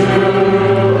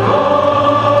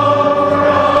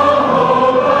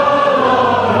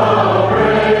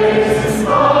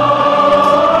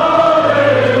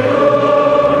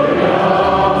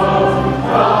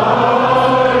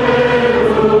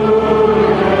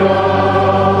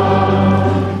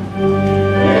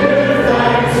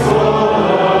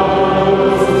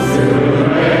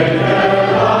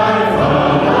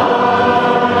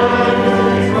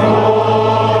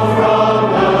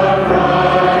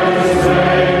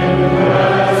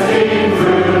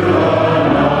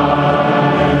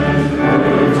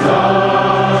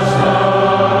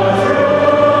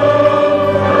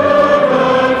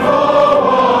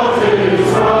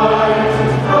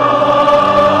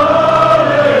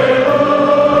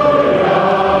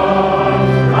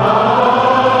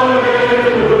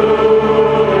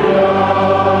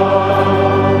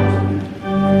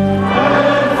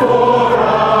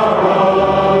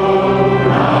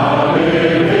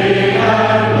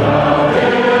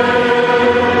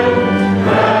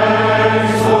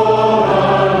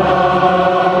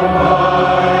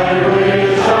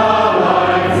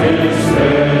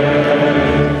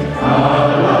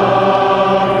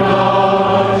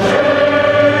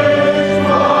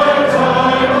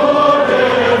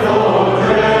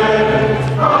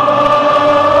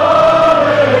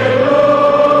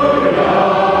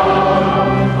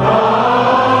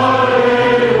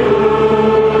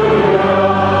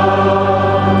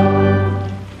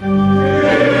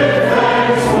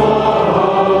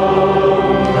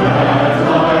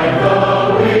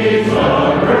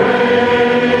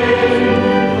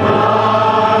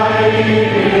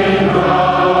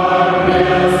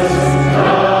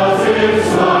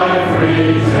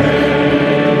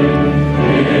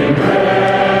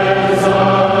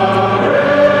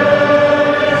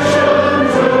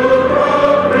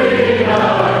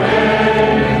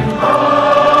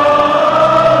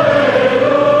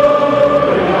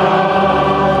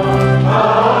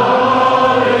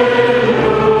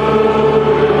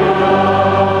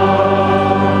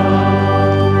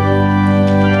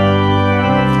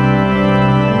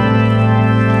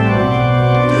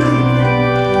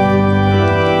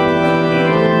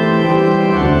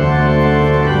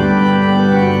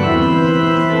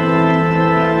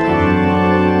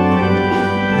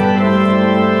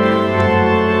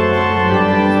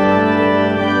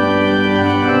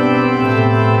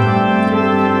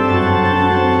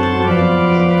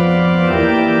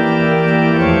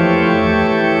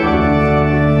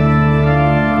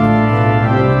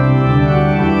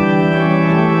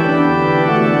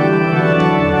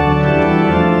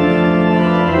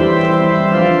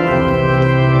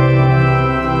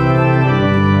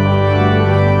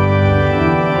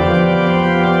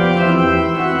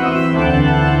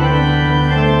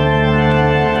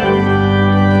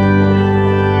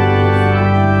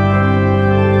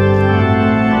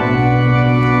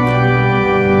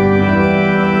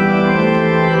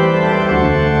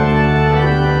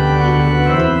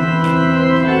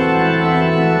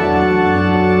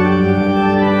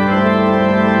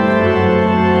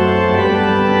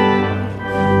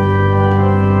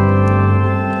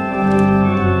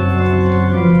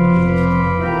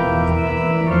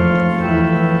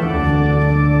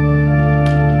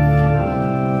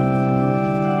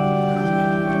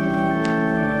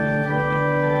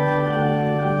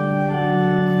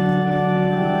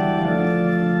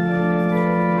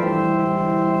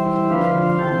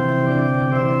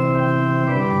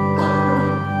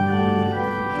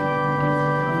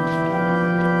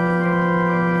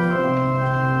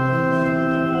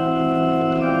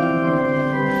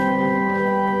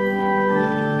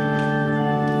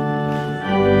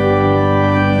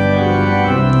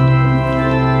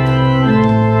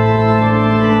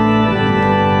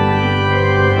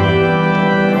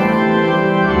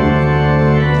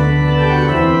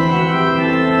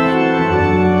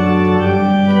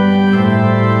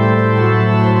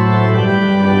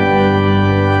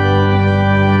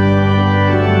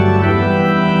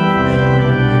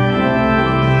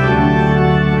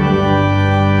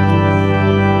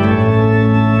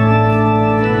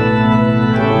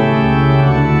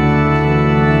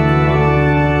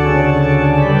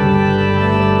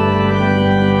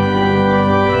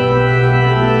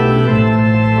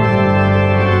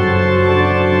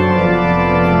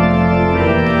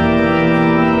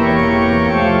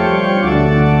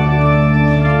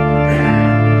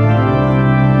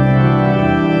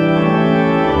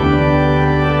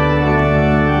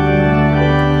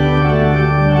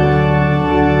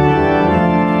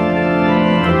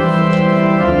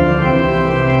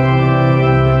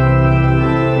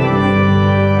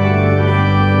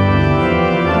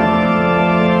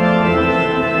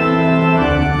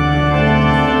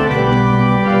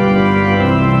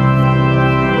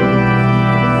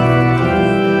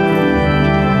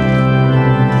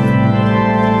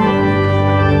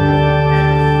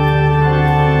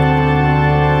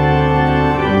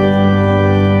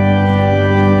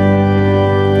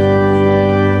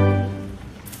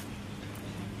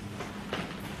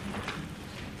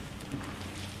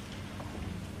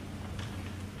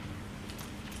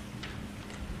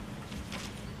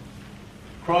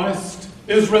Christ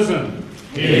is risen.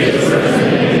 He is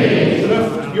risen indeed.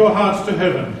 Lift your hearts to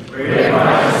heaven. Where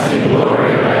Christ in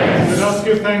glory reigns. Let us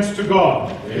give thanks to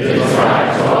God. It is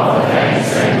right to offer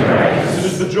thanks and praise. It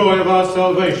is the joy of our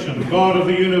salvation, God of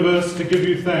the universe, to give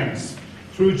you thanks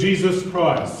through Jesus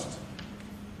Christ.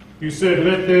 You said,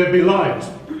 "Let there be light."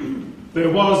 There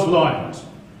was light.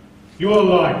 Your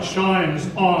light shines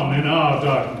on in our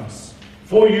darkness.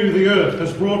 For you the earth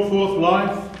has brought forth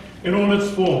life in all its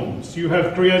forms. You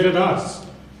have created us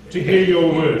to hear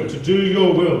your word, to do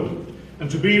your will, and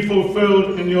to be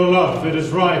fulfilled in your love. It is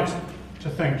right to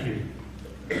thank you.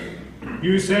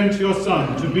 You sent your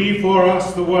Son to be for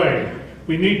us the way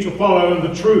we need to follow and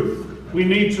the truth we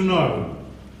need to know.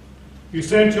 You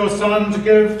sent your Son to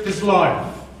give his life,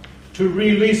 to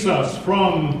release us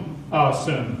from our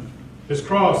sin. His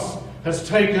cross has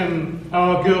taken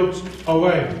our guilt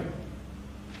away.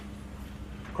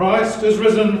 Christ is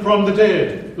risen from the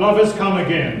dead. Love has come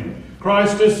again.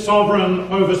 Christ is sovereign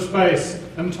over space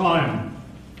and time.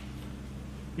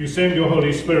 You send your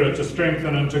Holy Spirit to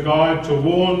strengthen and to guide, to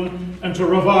warn and to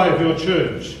revive your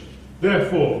church.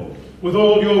 Therefore, with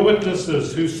all your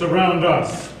witnesses who surround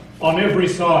us on every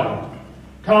side,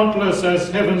 countless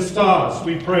as heaven's stars,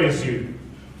 we praise you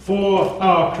for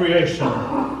our creation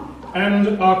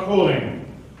and our calling.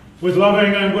 With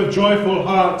loving and with joyful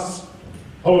hearts,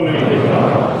 holy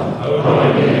God,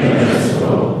 holy and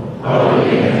merciful,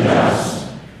 holy and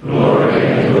just, glory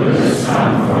and goodness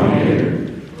come from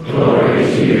you. Glory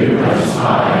to you, most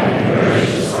high and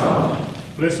gracious God.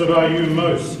 Blessed are you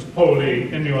most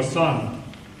holy in your Son,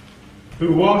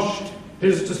 who washed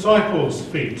his disciples'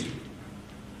 feet.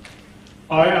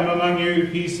 I am among you,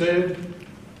 he said,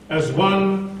 as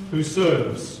one who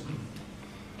serves.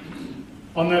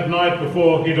 On that night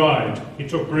before he died, he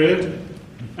took bread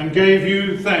and gave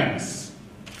you thanks.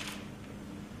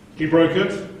 He broke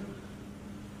it,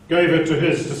 gave it to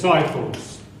his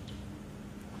disciples,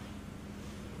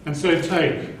 and said,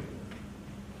 "Take,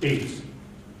 eat.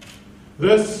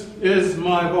 This is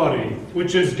my body,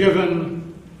 which is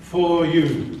given for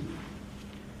you.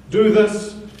 Do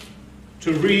this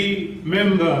to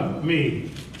remember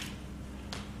me."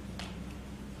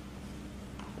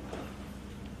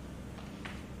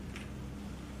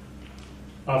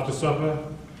 After supper,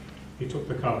 he took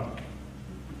the cup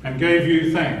and gave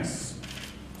you thanks.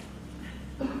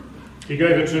 He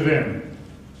gave it to them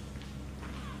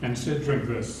and said, "Drink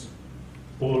this,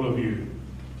 all of you.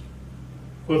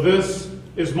 For this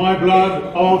is my blood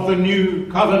of the new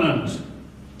covenant,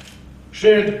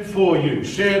 shed for you,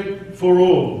 shed for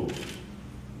all,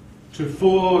 to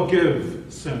forgive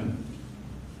sin.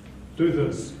 Do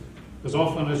this as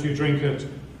often as you drink it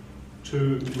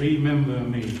to remember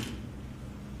me."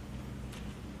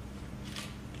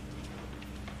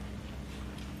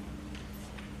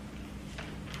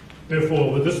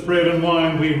 Therefore, with this bread and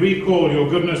wine, we recall your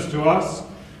goodness to us,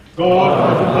 God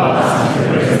of the past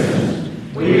and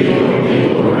present. We, your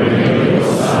people, remember your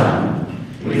Son.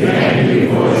 We thank you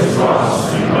for his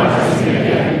cross and rising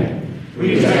again.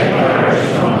 We take courage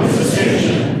from his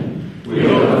ascension. We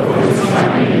look for his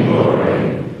coming in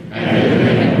glory. And in a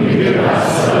minute we give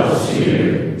ourselves to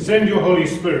you. Send your Holy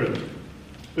Spirit,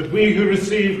 that we who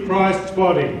receive Christ's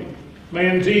body may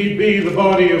indeed be the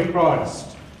body of Christ.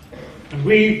 And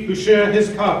we who share his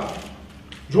cup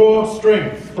draw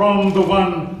strength from the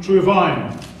one true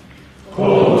vine.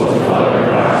 Call to follow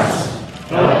Christ,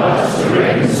 help us to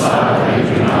reconcile and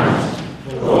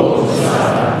unite. Call to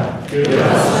suffer, give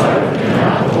us hope in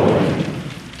our calling.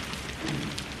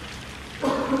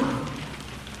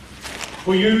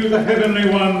 For you, the Heavenly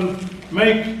One,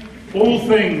 make all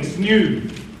things new.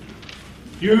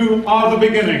 You are the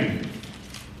beginning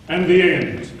and the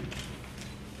end,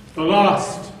 the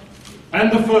last and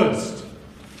the first.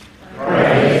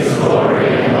 Praise, glory,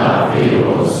 and love be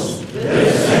yours,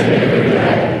 this and every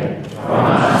day, from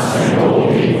us and all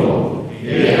people,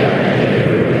 here and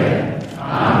everywhere.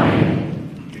 Amen.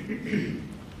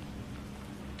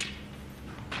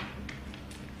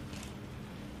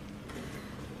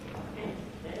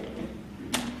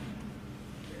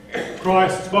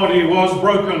 Christ's body was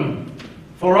broken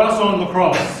for us on the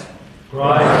cross.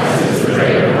 Christ is the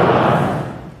bread of life.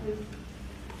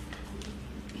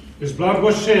 His blood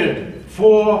was shed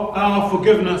for our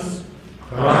forgiveness.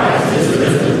 Christ is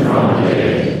risen from the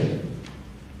dead.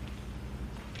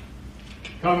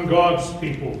 Come, God's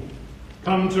people,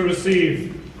 come to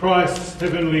receive Christ's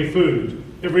heavenly food.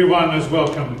 Everyone is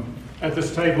welcome at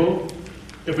this table.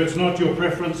 If it's not your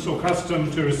preference or custom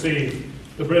to receive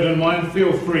the bread and wine,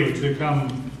 feel free to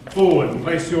come forward and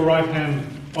place your right hand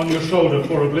on your shoulder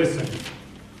for a blessing.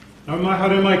 Nau mai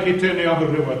hare mai ki tēnei ahu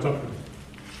rewa tapu.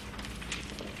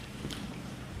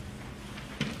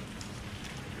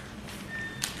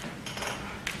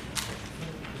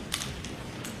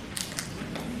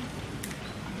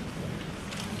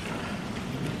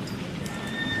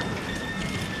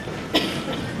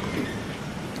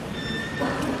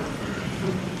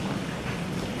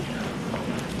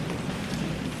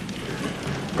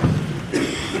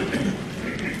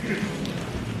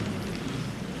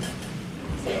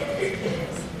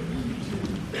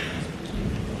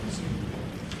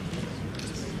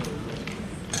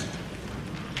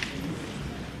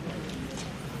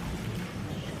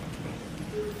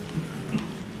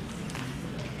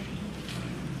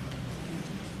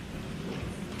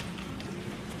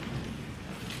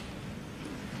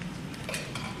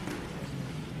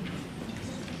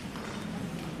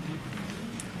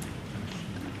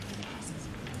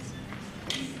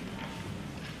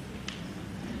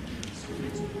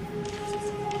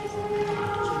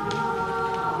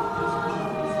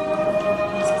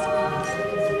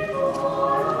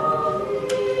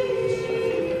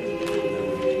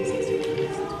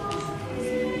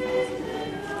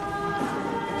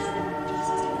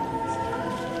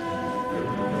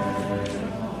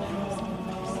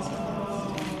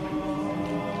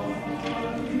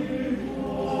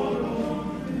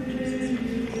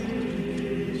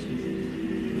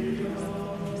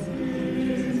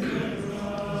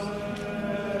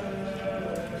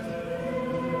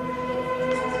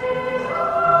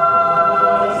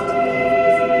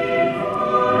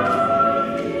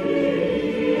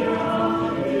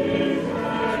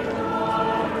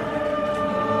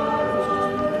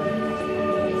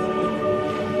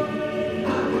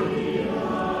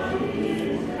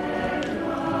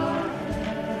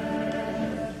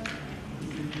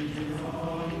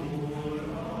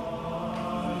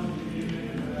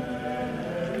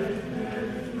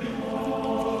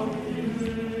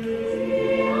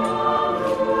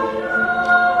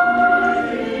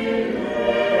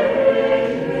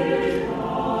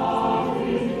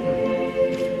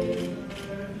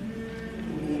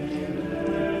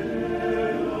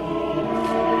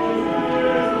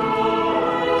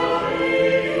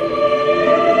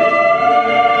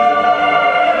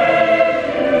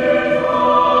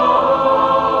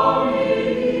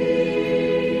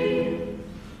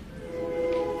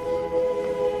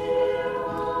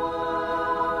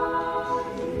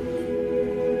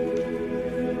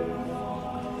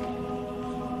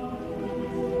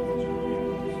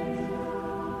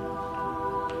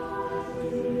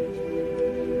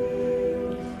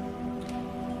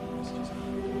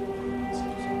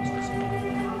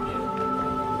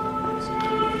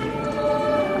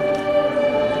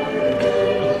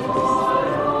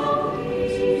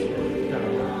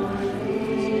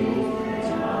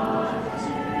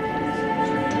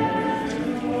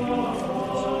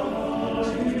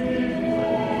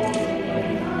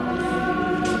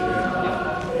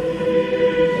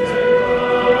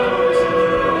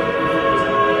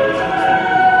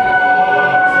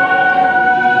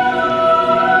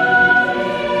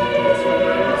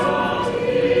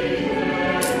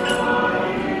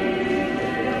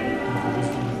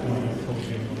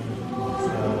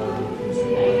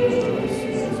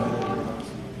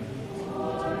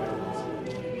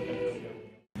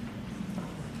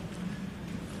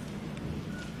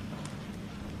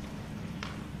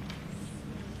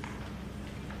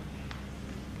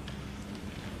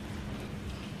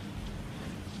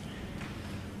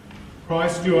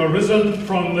 Christ, you are risen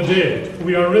from the dead.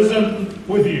 We are risen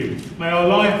with you. May our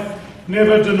life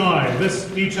never deny this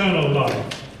eternal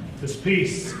life, this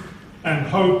peace and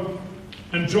hope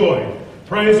and joy.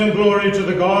 Praise and glory to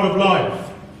the God of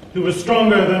life, who is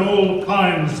stronger than all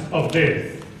kinds of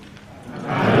death.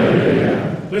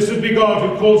 Hallelujah. Blessed be God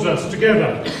who calls us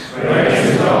together.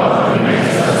 Praise God who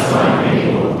makes us one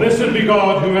people. Blessed be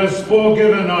God who has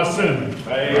forgiven our sin.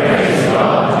 Praise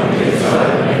God who gives hope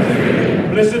and freedom.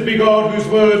 Blessed be God whose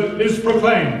word is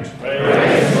proclaimed.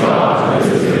 Praise God who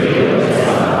is revealed to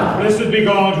us. Blessed be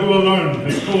God who alone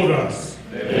has called us.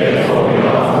 Therefore we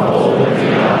offer all that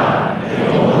we are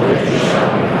and all that we shall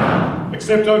become.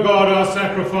 Accept, O God, our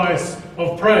sacrifice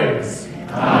of praise.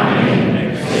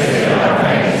 Amen. Accept our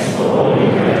thanks for all you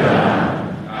have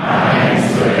done. Our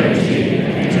hands were empty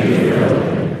and you filled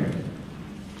them.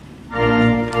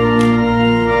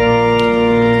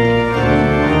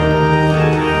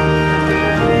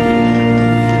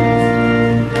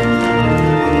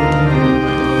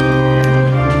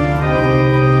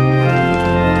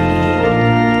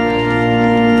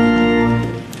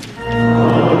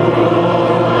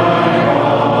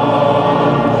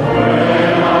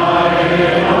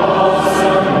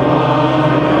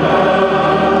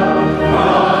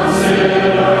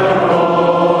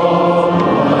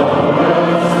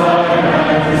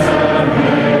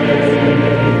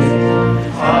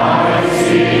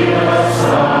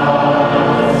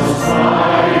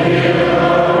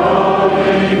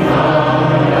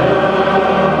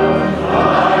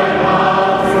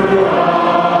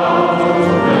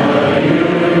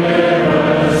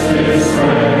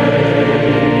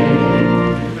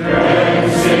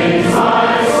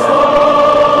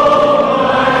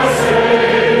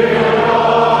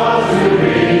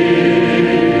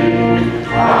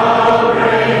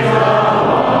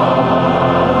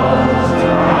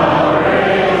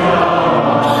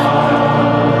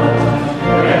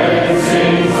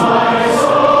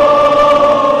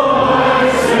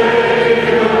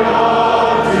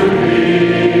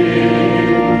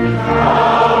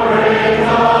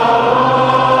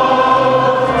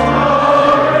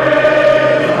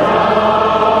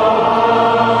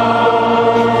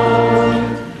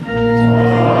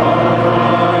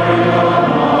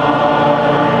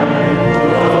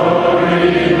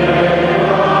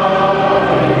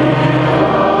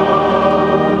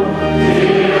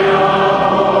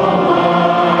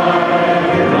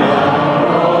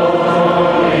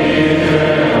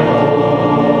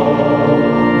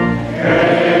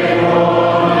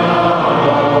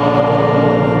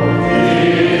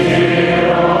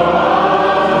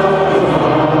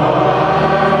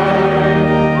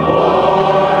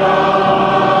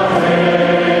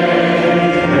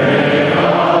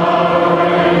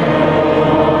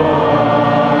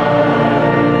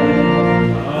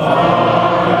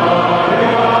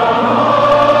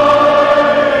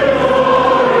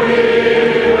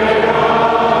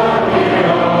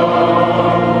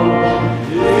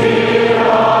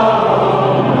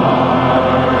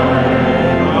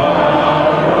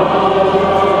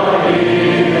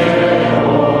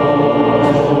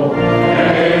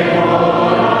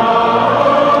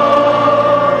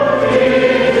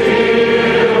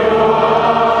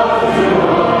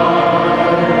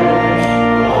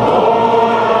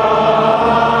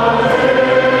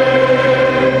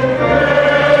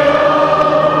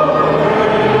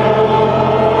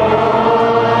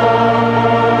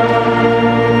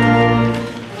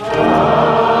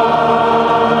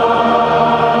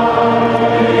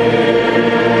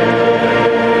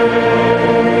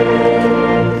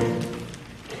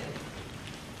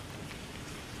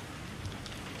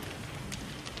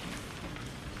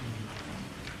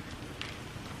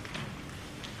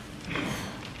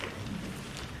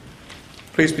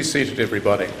 Please be seated,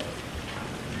 everybody.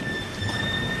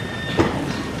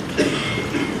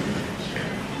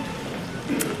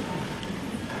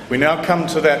 We now come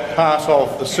to that part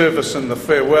of the service and the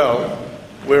farewell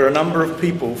where a number of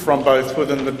people from both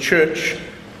within the church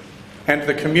and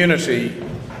the community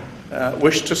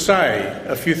wish to say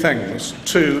a few things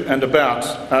to and about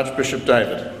Archbishop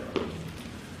David.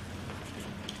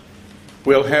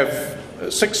 We'll have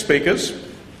 6 speakers.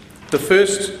 The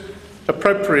first,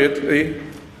 appropriately,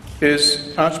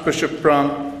 is Archbishop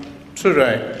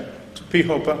Tureiti,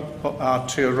 Pihopa o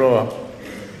Aotearoa,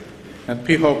 and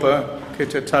Pihopa ki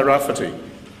te Tairawhiti.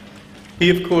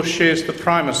 He, of course, shares the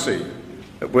primacy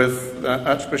with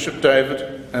Archbishop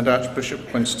David and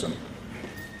Archbishop Winston.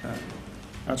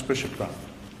 Archbishop Brown.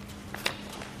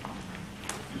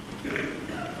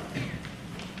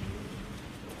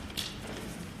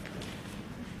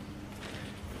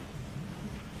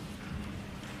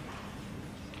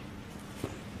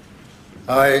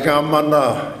 Ai ngā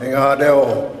mana, ngā reo,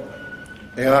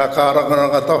 ngā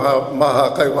kārangaranga toha maha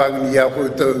kai wangi a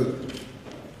koutou.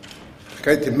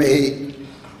 Kei te mihi,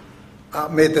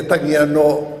 me te tangi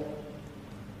anō,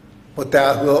 o te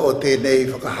ahua o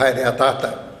tēnei whakahaere a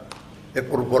tātou. E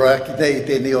porupora aki nei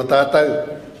tēnei o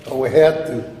tātou, o he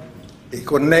atu. I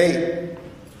konei,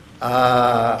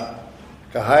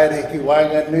 ka haere ki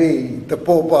wanga nui, te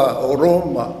pōpa o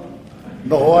Roma,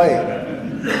 noho ai.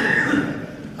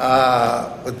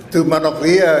 O te tūmanako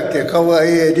ia, ke kaua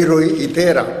e riro i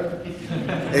tērā.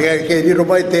 Ke riro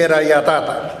mai tērā i a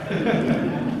tātou.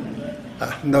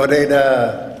 No reira,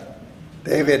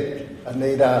 David,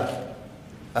 aneira,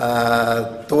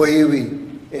 tō iwi,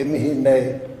 e mihi nei,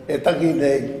 e tangi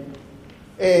nei,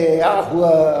 e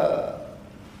āhua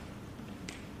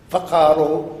whakaaro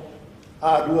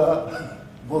ārua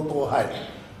moto hai.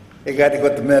 E gari ko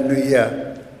te mea nui ia,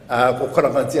 ko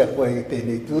karangatia koe i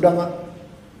tēnei tūranga,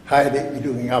 haere i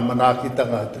rungi ngā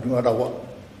manaakitanga Turunga Rawa,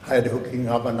 haere hoki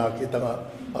ngā manaakitanga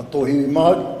a tō iwi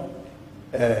Māori,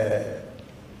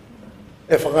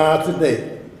 e whangātu nei,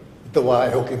 i te wā e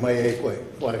hoki mai e koe,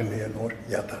 wāngi anō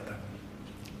i a tātou.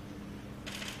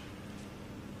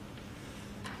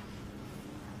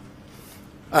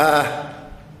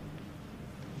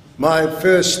 My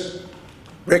first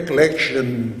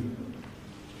recollection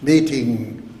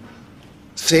meeting,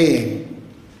 seeing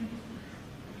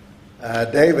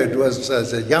David was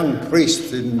as a young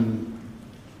priest in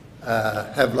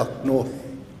Havelock North.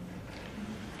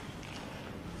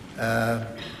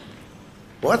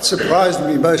 What surprised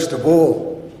me most of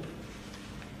all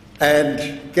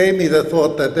and gave me the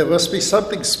thought that there must be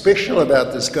something special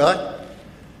about this guy,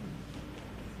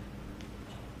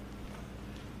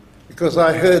 because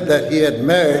I heard that he had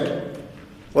married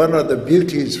one of the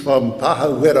beauties from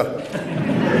Pahawera.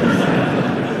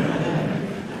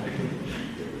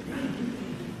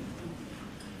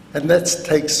 And that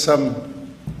takes some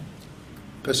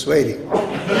persuading.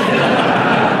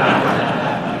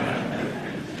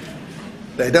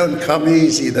 They don't come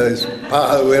easy, those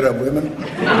Pahawera women.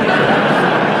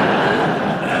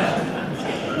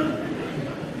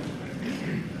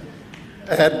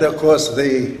 And of course,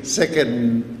 the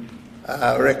second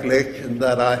recollection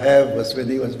that I have was when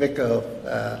he was vicar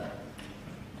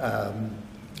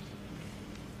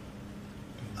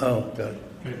of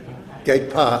Gate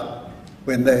Park,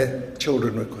 when their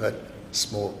children were quite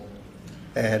small,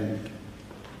 and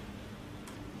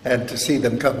to see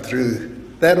them come through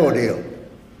that ordeal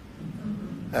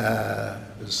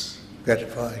was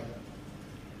gratifying.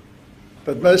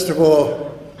 But most of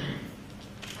all,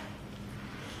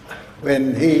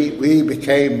 when we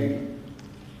became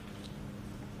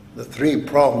the three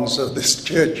prongs of this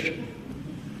church,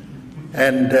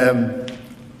 and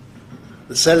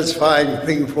the satisfying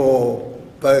thing for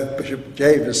both Bishop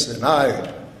Davis and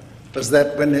I was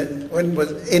that when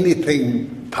was anything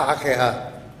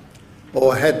Pākehā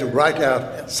or had to write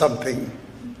out something,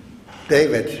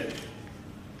 David,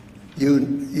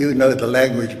 you know the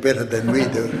language better than we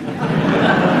do.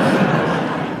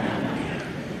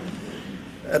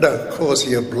 And of course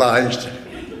he obliged,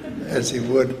 as he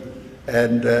would,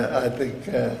 and I think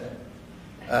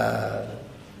our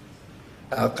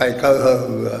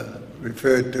Kaikoho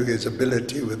referred to his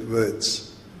ability with words,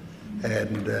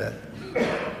 and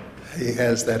he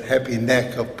has that happy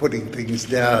knack of putting things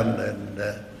down, and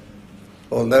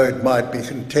although it might be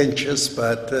contentious,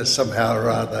 but somehow or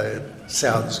other it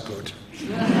sounds good.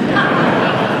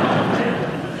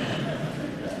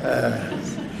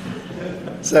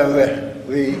 So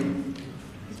we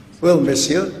will miss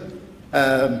you.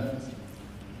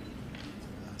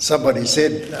 Somebody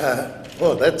said,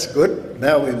 well, that's good.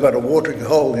 Now we've got a watering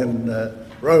hole in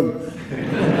Rome.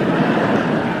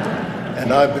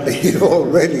 And I believe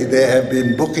already there have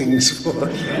been bookings for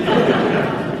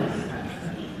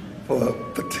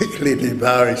particularly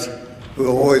Maoris who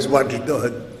always wanted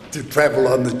to travel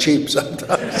on the cheap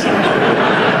sometimes.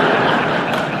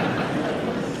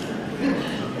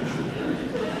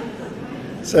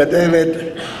 So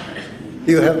David,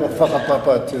 you have a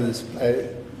whakapapa to this place,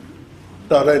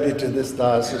 not only to this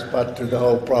diocese but to the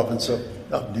whole province of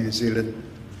New Zealand.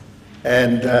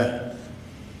 And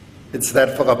it's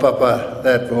that whakapapa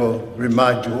that will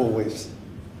remind you always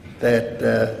that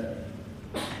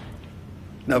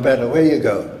no matter where you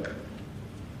go,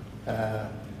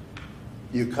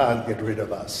 you can't get rid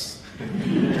of us.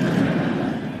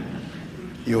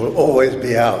 You will always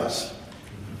be ours.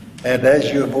 And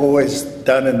as you have always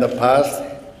done in the past,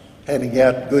 handing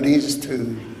out goodies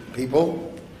to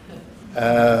people,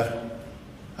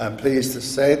 I'm pleased to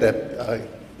say that I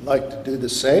like to do the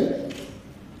same.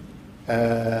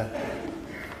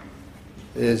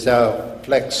 is our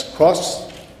flax cross,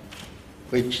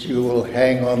 which you will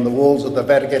hang on the walls of the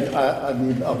Vatican,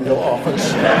 of your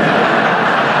office.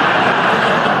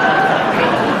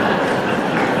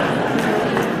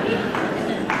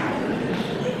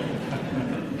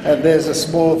 And there's a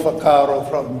small whakaaro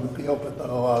from the Opata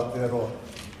Aotearoa.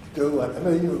 Do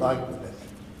whatever you like with it.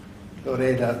 Ko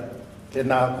reira,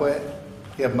 tēnā koe,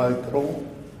 kia mautaro,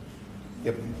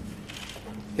 kia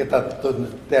tatun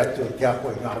te atu kia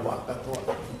koe ngā wā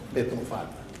katoa, me tō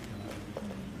whāta.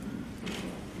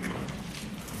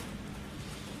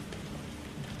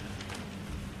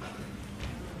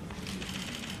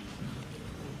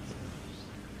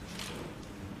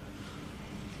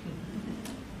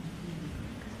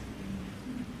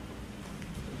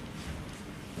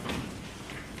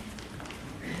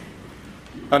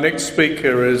 Our next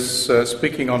speaker is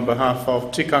speaking on behalf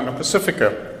of Tikanga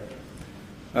Pacifica,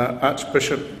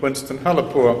 Archbishop Winston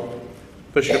Halapua,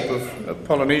 Bishop of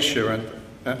Polynesia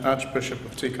and Archbishop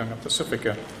of Tikanga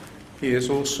Pacifica. He has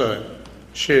also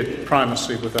shared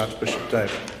primacy with Archbishop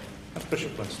David.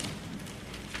 Archbishop Winston.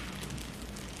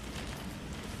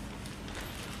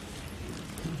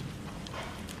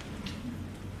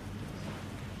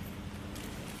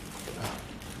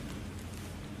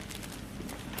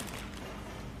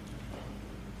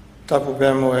 Tapu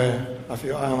pēr moe a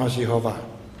whio āngas i hova.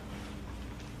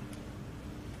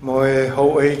 Moe hau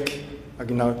eik a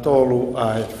ki nau tōlu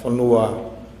a e whanua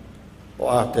o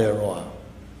Aotearoa.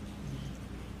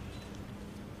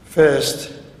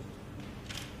 First,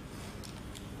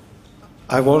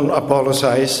 I won't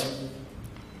apologize,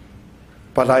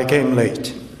 but I came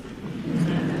late.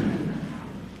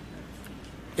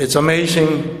 It's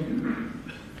amazing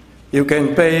you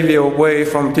can pave your way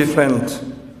from different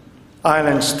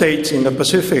island states in the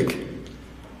Pacific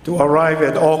to arrive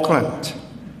at Auckland.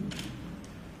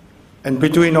 And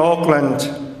between Auckland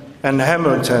and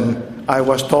Hamilton, I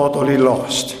was totally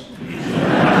lost.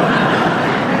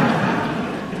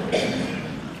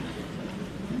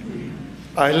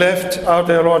 I left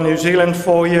Aotearoa, New Zealand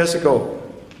 4 years ago.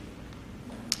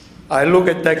 I look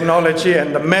at technology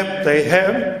and the map they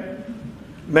have,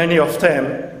 many of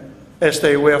them as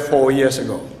they were 4 years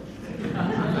ago.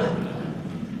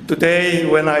 Today,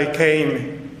 when I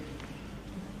came,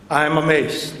 I'm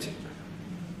amazed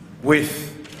with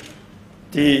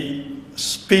the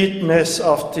speediness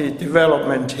of the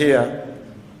development here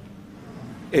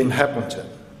in Hamilton.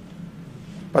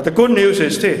 But the good news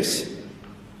is this.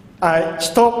 I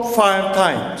stopped 5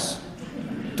 times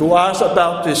to ask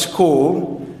about this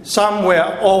school. Some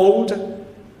were old.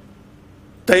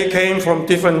 They came from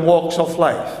different walks of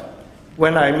life.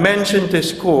 When I mentioned this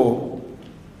school,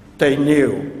 they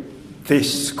knew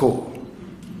this school.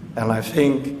 And I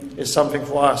think it's something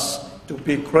for us to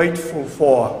be grateful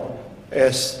for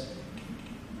as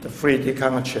the Free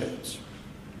Tikanga Church.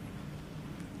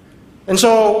 And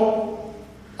so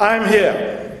I'm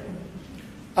here.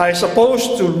 I'm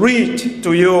supposed to read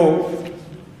to you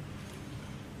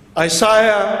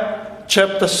Isaiah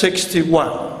chapter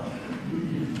 61.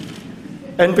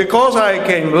 And because I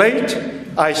came late,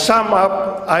 I sum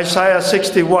up Isaiah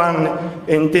 61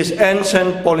 in this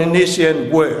ancient Polynesian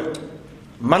word,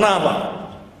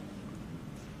 manawa.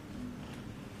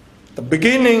 The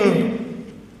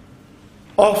beginning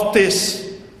of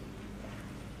this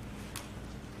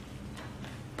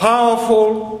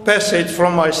powerful passage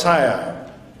from Isaiah.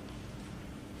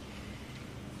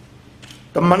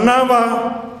 The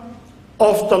manawa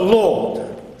of the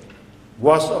Lord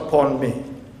was upon me.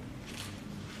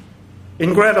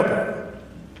 Incredible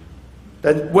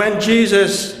that when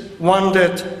Jesus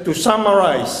wanted to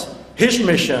summarize his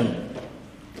mission,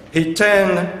 he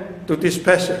turned to this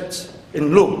passage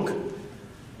in Luke.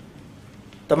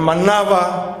 The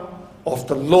manawa of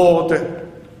the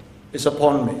Lord is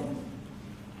upon me.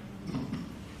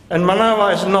 And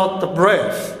manawa is not the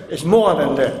breath, it's more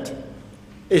than that.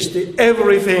 It's the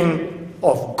everything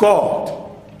of God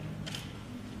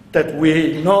that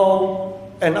we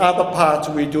know and other parts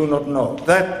we do not know.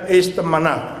 That is the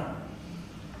manawa.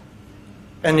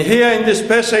 And here in this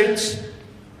passage,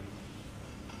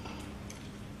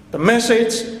 the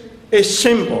message is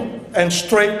simple and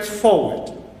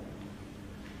straightforward.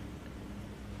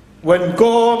 When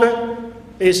God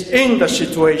is in the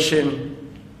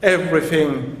situation,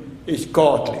 everything is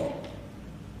godly.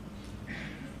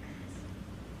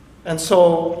 And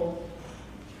so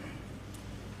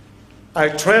I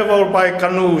traveled by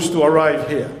canoes to arrive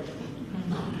here,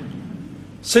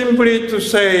 simply to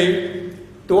say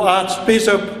to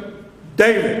Archbishop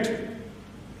David,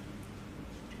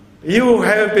 you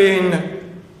have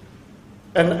been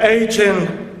an agent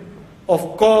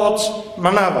of God's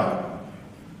manawa.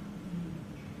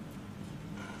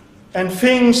 and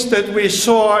things that we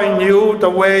saw in you, the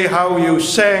way how you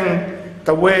sang,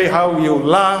 the way how you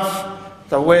laugh,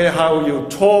 the way how you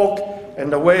talk,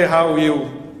 and the way how you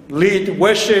lead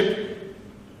worship,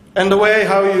 and the way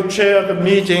how you chair the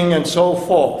meeting and so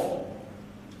forth.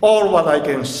 All what I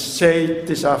can say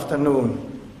this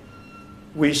afternoon,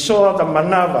 we saw the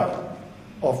manava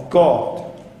of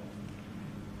God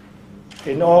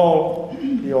in all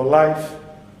your life,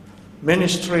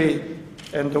 ministry,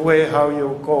 and the way how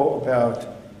you go about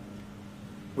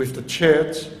with the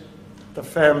church, the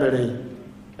family,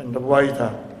 and the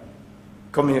wider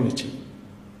community.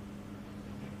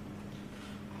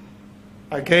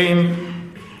 I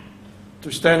came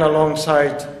to stand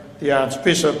alongside the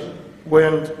Archbishop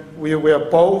when we were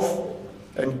both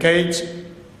engaged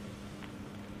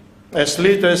as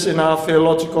leaders in our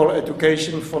theological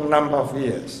education for a number of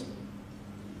years.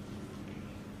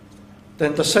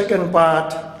 Then the second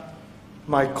part,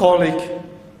 my colleague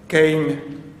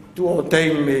came to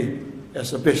ordain me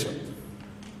as a bishop.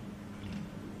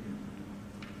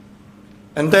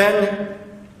 And then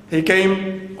he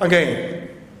came again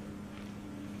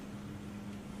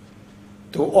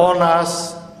to honor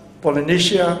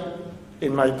Polynesia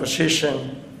in my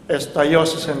position as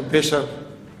diocesan bishop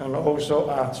and also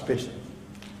archbishop.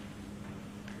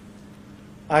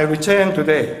 I return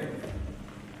today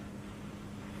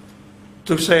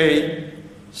to say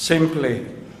simply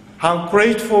how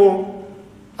grateful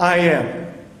I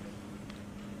am.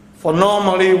 For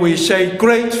normally we say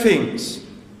great things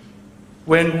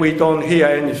when we don't hear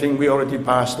anything, we already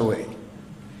passed away.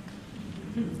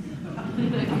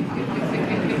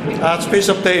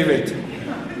 Archbishop David,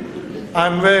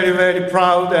 I'm very, very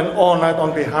proud and honored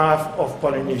on behalf of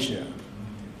Polynesia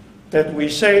that we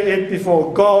say it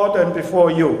before God and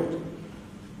before you,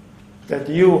 that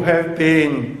you have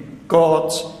been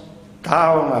God's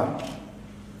downer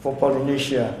for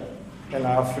Polynesia and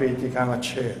our Free Tikanga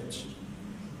Church.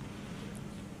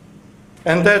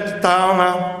 And that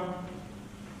downer,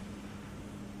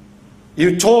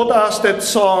 you taught us that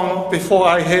song before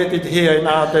I heard it here in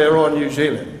Aotearoa, New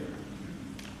Zealand.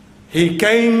 He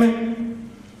came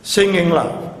singing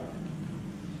love.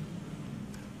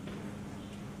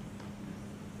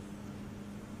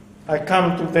 I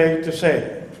come today to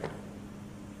say,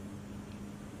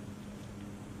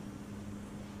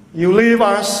 you leave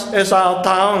us as our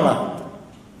taonga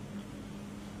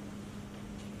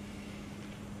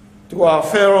to our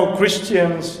fellow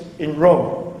Christians in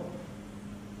Rome.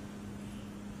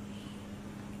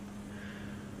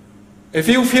 If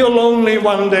you feel lonely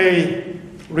one day,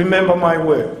 remember my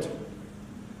word.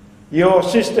 Your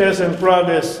sisters and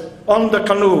brothers on the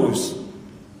canoes,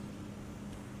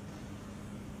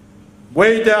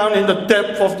 way down in the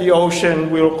depth of the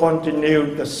ocean, will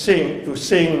continue to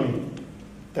sing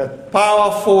that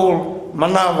powerful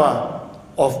manava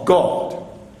of God.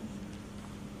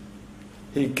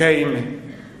 He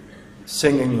came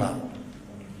singing loud.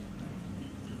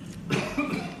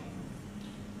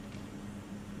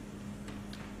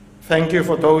 Thank you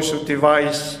for those who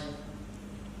devised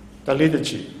the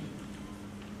liturgy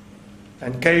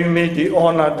and gave me the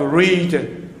honor to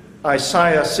read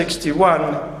Isaiah 61,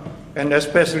 and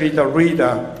especially the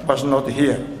reader was not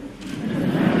here.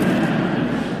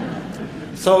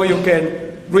 So you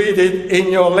can read it in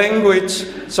your language,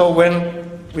 so when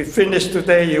we finish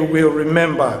today, you will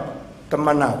remember the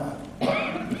manava.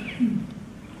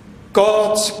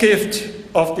 God's gift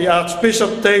of the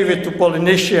Archbishop David to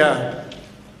Polynesia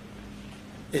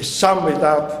is summed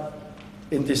up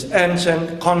in this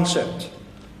ancient concept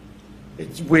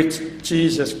which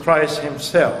Jesus Christ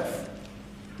himself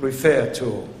referred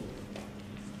to.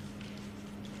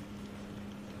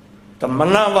 The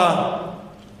manava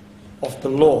of the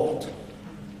Lord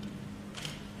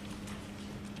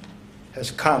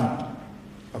has come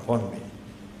upon me.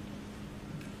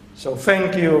 So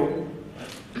thank you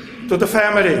to the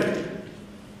family,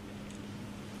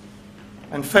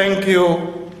 and thank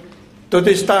you to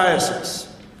this diocese,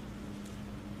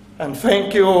 and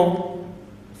thank you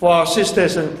for our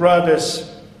sisters and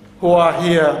brothers who are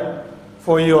here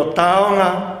for your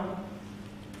taonga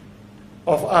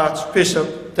of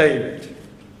Archbishop David.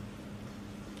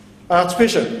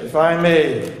 Archbishop, if I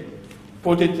may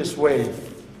put it this way,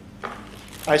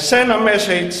 I send a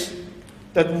message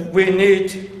that we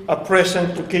need a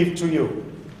present to give to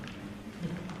you.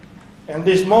 And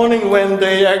this morning when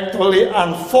they actually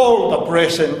unfold the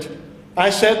present, I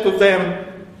said to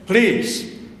them, please,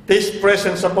 this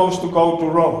present is supposed to go to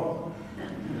Rome.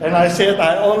 And I said,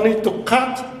 I only to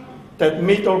cut that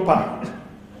middle part.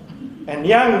 And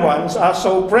young ones are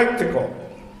so practical.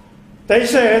 They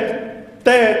said,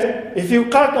 Dad, if you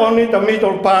cut only the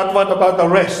middle part, what about the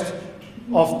rest?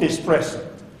 of this present.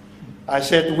 I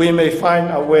said we may find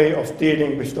a way of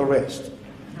dealing with the rest.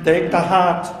 Take the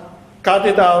heart, cut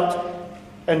it out,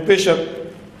 and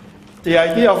Bishop, the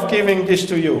idea of giving this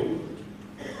to you,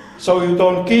 so you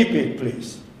don't keep it,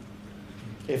 please.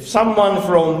 If someone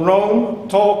from Rome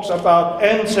talks about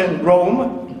ancient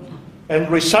Rome and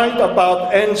recite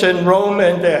about ancient Rome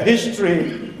and their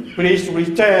history, please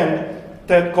return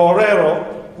that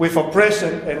Correro with a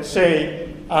present and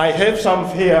say, I have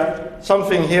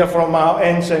something here from our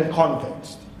ancient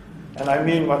context. And I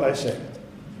mean what I said.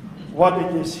 What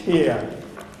it is here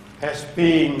has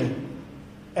been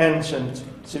ancient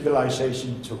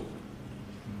civilization too.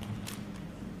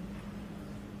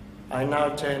 I now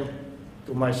turn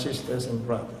to my sisters and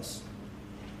brothers.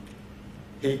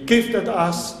 He gifted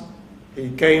us,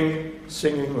 he came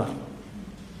singing loud.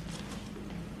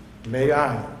 May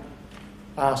I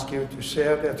ask you to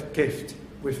share that gift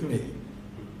with me,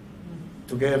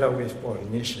 together with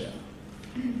Polynesia.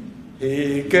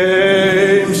 He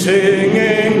came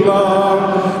singing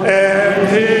loud, and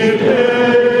he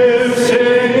lived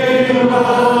singing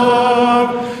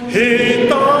loud. He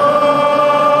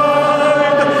died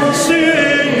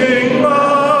singing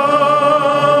loud.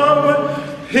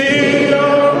 He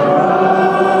arose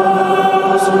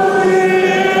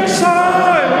in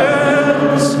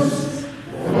silence.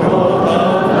 For the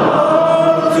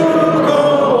love to go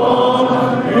on,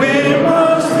 we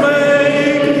must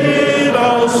make it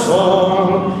our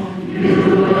song. You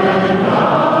and I,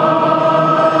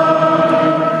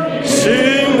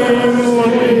 singing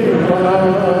when we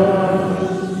rise.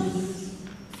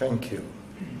 Thank you.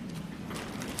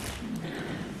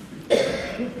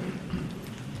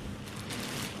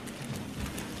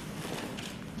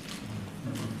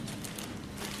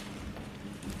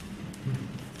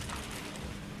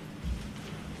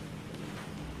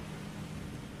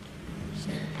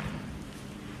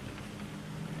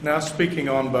 Now speaking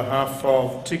on behalf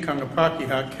of Tikanga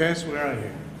Pākehā, Kaz, where are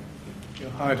you?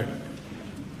 You're hiding.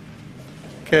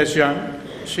 Kaz Young.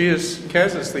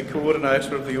 Kaz is the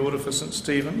coordinator of the Order for St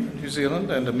Stephen in New Zealand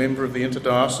and a member of the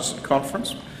Interdiocesan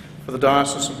Conference for the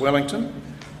Diocese of Wellington.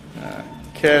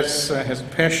 Kaz has a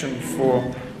passion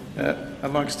for,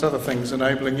 amongst other things,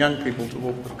 enabling young people to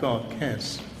walk with God.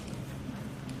 Kaz.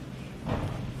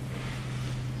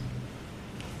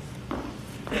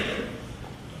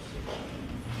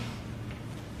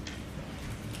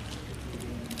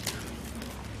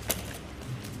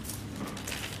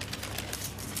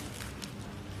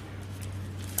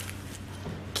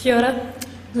 Kia ora,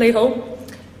 liho,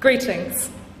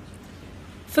 greetings.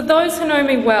 For those who know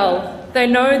me well, they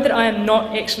know that I am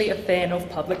not actually a fan of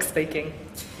public speaking.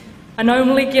 I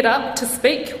normally get up to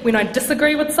speak when I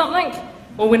disagree with something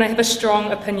or when I have a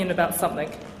strong opinion about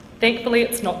something. Thankfully,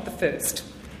 it's not the first.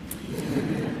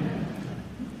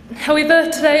 However,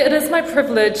 today it is my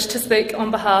privilege to speak on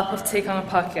behalf of Tikanga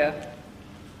Pākehā.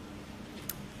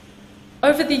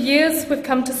 Over the years, we've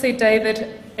come to see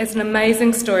David as an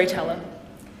amazing storyteller,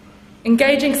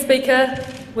 engaging speaker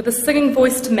with a singing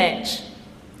voice to match,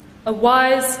 a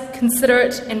wise,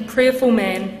 considerate and prayerful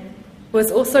man who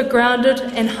is also grounded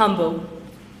and humble.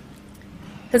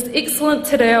 His excellent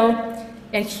te reo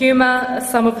and humour are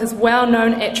some of his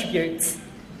well-known attributes,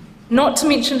 not to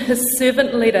mention his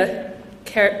servant leader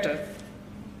character.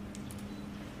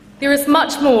 There is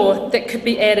much more that could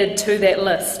be added to that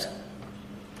list,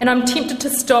 and I'm tempted to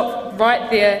stop right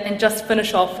there and just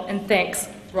finish off in thanks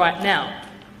right now.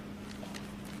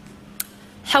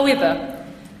 However,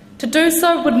 to do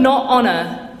so would not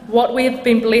honour what we have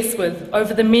been blessed with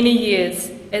over the many years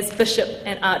as Bishop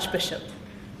and Archbishop.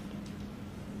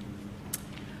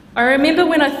 I remember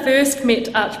when I first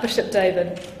met Archbishop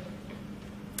David,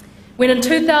 when in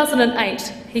 2008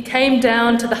 he came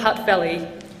down to the Hutt Valley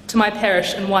to my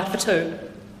parish in Waifatu.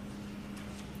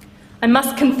 I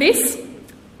must confess,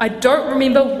 I don't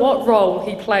remember what role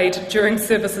he played during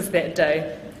services that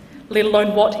day, let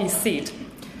alone what he said.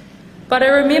 But I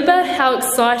remember how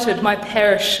excited my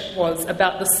parish was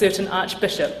about this certain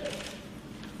Archbishop.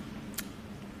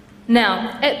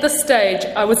 Now, at this stage,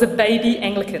 I was a baby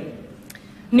Anglican,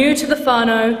 new to the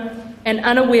whānau and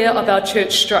unaware of our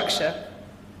church structure.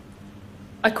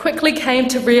 I quickly came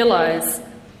to realise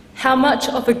how much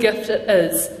of a gift it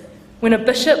is when a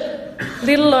bishop,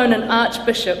 let alone an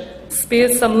archbishop,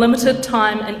 spares some limited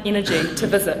time and energy to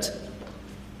visit.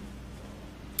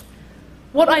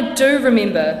 What I do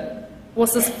remember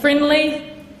was this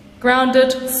friendly,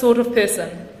 grounded sort of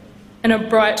person in a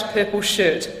bright purple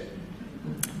shirt.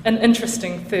 An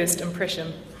interesting first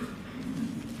impression.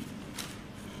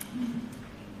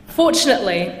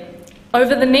 Fortunately,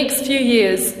 over the next few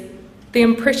years, the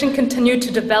impression continued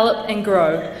to develop and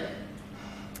grow,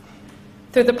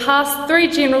 Through the past 3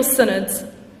 General Synods,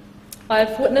 I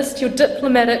have witnessed your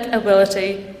diplomatic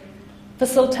ability,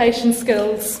 facilitation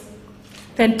skills,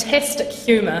 fantastic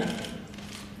humour,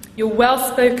 your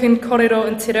well-spoken kōrero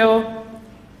and te reo,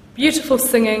 beautiful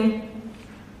singing,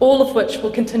 all of which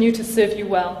will continue to serve you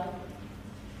well.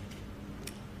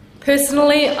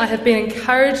 Personally, I have been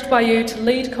encouraged by you to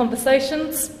lead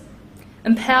conversations,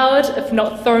 empowered, if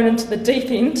not thrown into the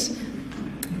deep end,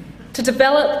 to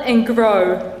develop and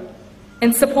grow,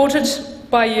 and supported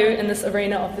by you in this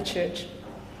arena of the Church.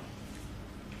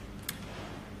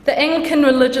 The Anglican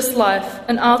religious life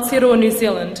in Aotearoa, New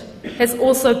Zealand has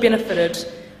also benefited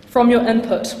from your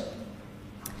input,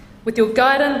 with your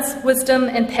guidance, wisdom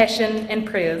and passion and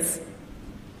prayers.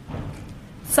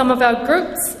 Some of our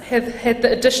groups have had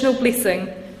the additional blessing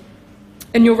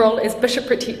in your role as Bishop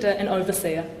Protector and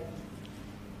Overseer.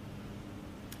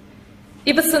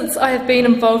 Ever since I have been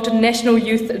involved in national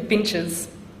youth adventures,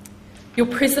 your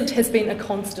presence has been a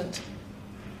constant,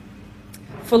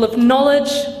 full of knowledge,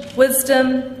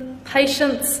 wisdom,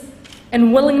 patience,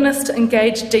 and willingness to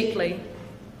engage deeply,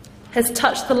 has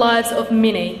touched the lives of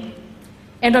many,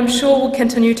 and I'm sure will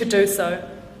continue to do so.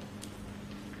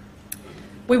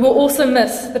 We will also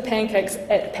miss the pancakes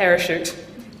at Parachute,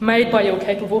 made by your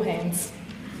capable hands.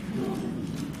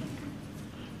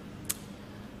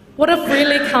 What I've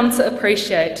really come to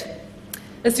appreciate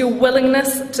is your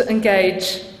willingness to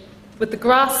engage with the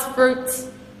grassroots,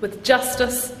 with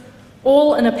justice,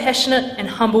 all in a passionate and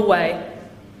humble way.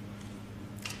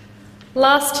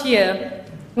 Last year,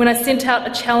 when I sent out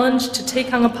a challenge to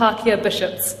Tikanga Pākehā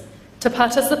bishops to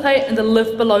participate in the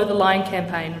Live Below the Line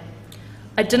campaign,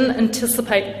 I didn't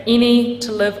anticipate any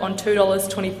to live on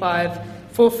 $2.25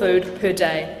 for food per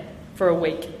day for a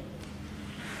week.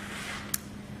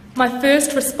 My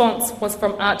first response was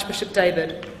from Archbishop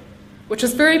David, which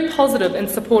was very positive and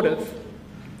supportive.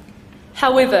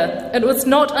 However, it was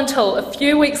not until a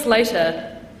few weeks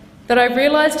later that I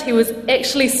realised he was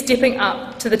actually stepping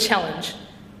up to the challenge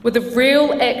with a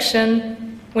real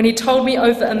action when he told me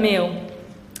over a meal,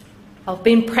 "I've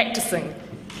been practising."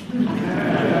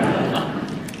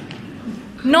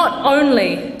 Not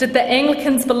only did the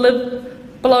Anglicans Below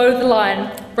the Line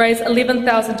raise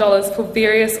 $11,000 for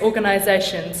various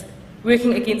organisations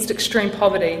working against extreme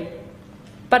poverty,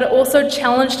 but it also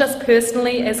challenged us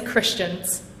personally as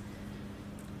Christians.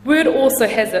 Word also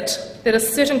has it that a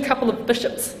certain couple of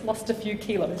bishops lost a few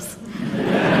kilos.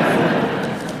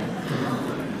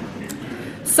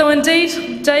 So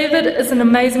indeed, David is an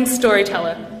amazing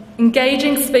storyteller,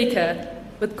 engaging speaker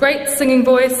with great singing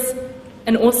voice,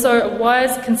 and also a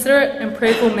wise, considerate and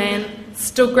prayerful man,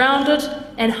 still grounded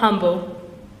and humble,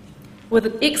 with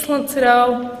an excellent te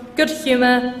reo, good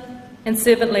humour and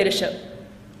servant leadership.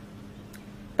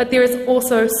 But there is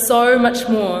also so much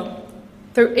more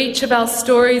through each of our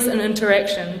stories and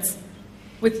interactions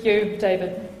with you,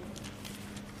 David.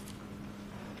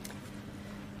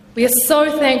 We are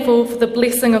so thankful for the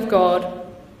blessing of God,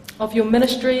 of your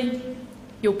ministry,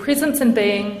 your presence and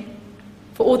being,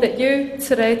 for all that you,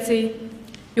 Tureiti,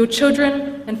 your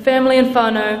children and family and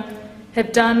whānau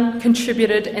have done,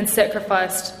 contributed and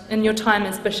sacrificed in your time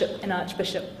as Bishop and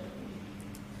Archbishop.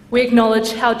 We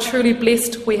acknowledge how truly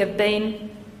blessed we have been,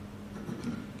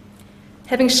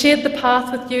 having shared the path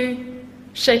with you,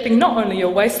 shaping not only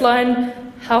your waistline,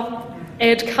 how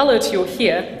add colour to your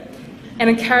hair, and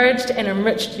encouraged and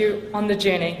enriched you on the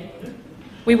journey.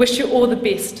 We wish you all the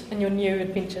best in your new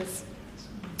adventures.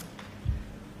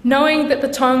 Knowing that the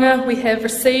taonga we have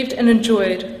received and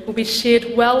enjoyed will be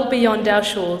shared well beyond our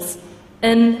shores,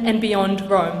 in and beyond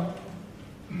Rome.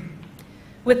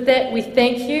 With that, we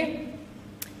thank you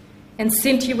and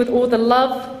send you with all the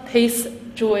love, peace,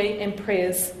 joy and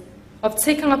prayers of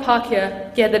Tikanga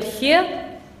Pākehā gathered here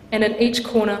and in each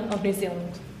corner of New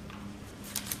Zealand.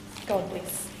 God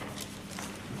bless.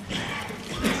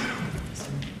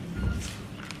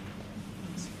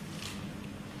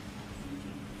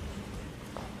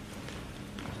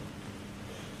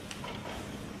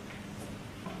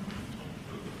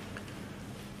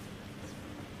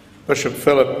 Bishop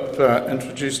Philip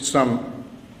introduced some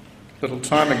little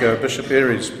time ago Bishop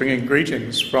Aries, bringing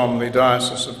greetings from the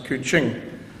Diocese of Kuching,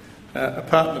 a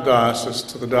partner diocese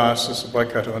to the Diocese of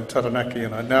Waikato and Taranaki,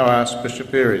 and I now ask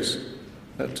Bishop Aries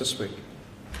to speak.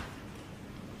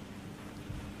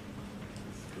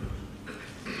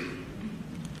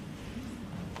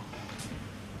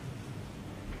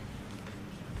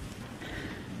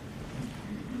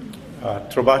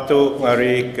 Trovato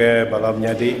ngari ke balam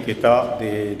nyadi kita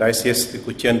di Diocese di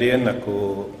Kuching din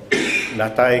aku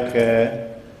natai ke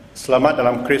Selamat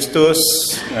dalam Kristus.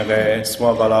 Ada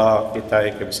semua bala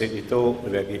kita ke visit itu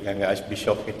bagi dengan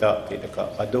Archbishop kita di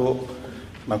dekat Padu.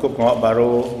 Mangkuk ngawak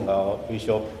baru ngawak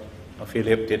Bishop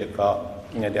Philip di dekat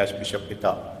dengan Archbishop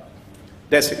kita.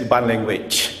 That's Iban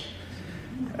language.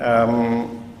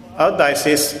 Our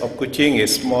diocese of Kuching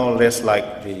is more or less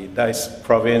like the diocese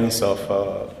province of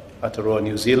Aotearoa,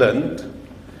 New Zealand.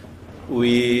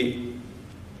 We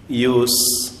use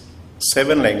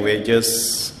 7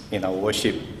 languages in our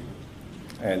worship.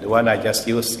 And the one I just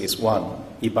used is one,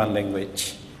 Iban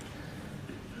language.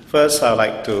 First, I'd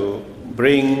like to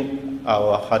bring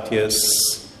our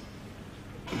heartiest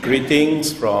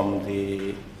greetings from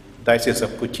the Diocese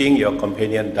of Kuching, your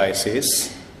companion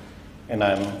diocese. And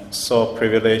I'm so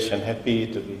privileged and happy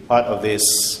to be part of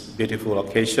this beautiful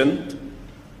occasion.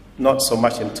 Not so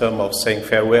much in terms of saying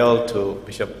farewell to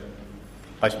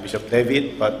Archbishop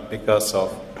David, but because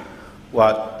of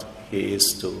what he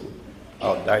is to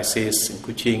our diocese in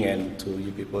Kuching and to you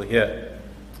people here.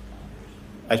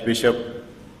 Archbishop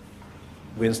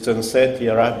Winston said he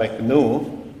arrived by canoe.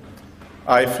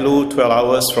 I flew 12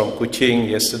 hours from Kuching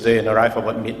yesterday and arrived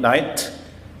about midnight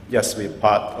just to be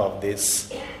part of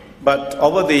this. But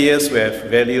over the years we have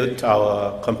valued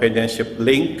our companionship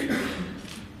link,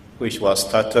 which was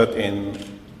started in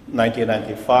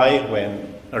 1995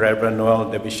 when Reverend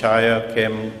Noel Derbyshire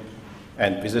came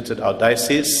and visited our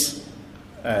diocese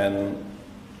and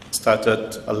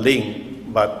started a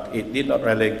link, but it did not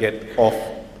really get off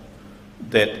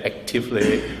that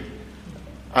actively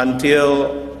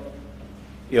until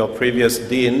your previous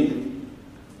dean,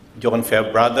 John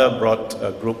Fairbrother, brought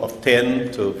a group of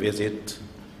 10 to visit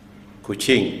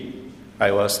Kuching.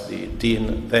 I was the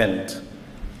dean then,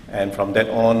 and from that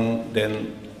on,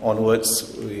 then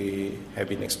onwards, we have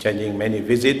been exchanging many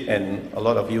visits, and a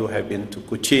lot of you have been to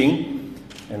Kuching,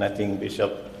 and I think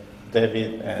Bishop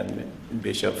David and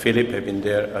Bishop Philip have been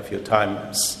there a few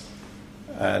times,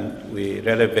 and we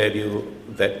really value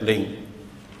that link.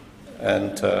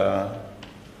 And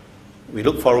we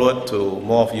look forward to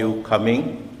more of you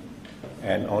coming.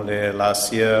 And only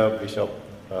last year, Bishop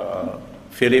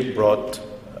Philip brought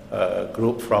a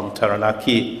group from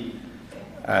Taranaki,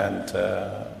 and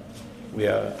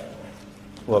we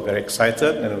were very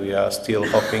excited, and we are still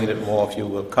hoping that more of you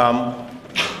will come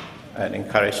and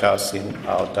encourage us in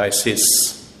our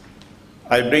diocese.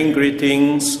 I bring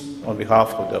greetings on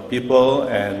behalf of the people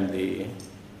and the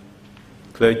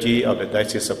clergy of the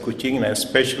Diocese of Kuching, and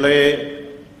especially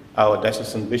our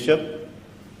diocesan bishop,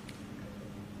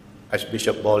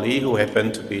 Archbishop Boli, who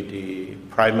happened to be the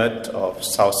primate of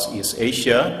Southeast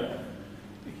Asia.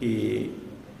 He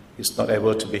is not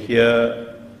able to be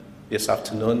here this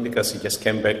afternoon because he just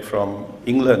came back from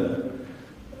England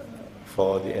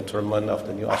for the enthronement of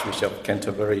the new Archbishop of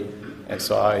Canterbury. And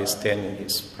so I stand in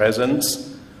his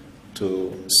presence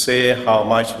to say how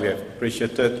much we have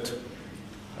appreciated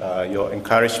your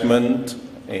encouragement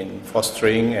in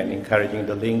fostering and encouraging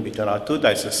the link between our two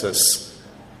dioceses,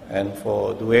 and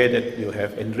for the way that you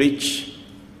have enriched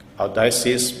our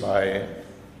diocese by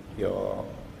your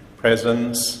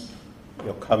presence,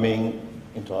 your coming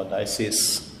into our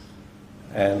diocese.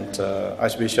 And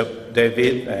Archbishop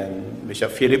David and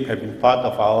Bishop Philip have been part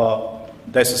of our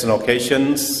diocesan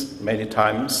occasions many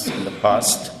times in the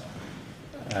past,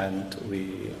 and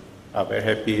we are very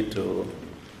happy to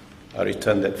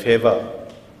return that favor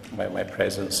by my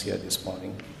presence here this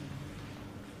morning.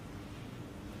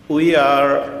 We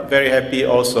are very happy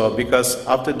also because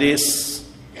after this,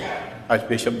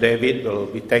 Archbishop David will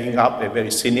be taking up a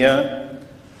very senior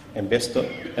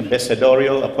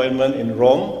ambassadorial appointment in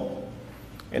Rome.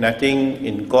 And I think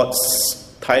in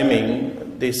God's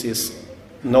timing, this is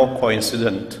no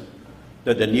coincidence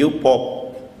that the new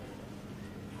Pope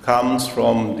comes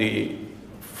from the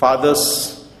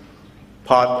farthest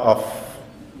part of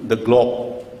the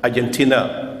globe,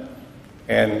 Argentina.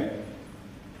 And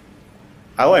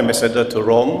our ambassador to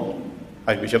Rome,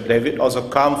 Archbishop David, also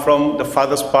comes from the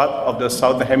farthest part of the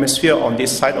southern hemisphere on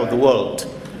this side of the world.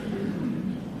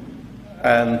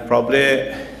 And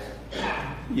probably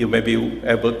you may be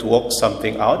able to work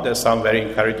something out. There's some very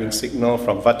encouraging signal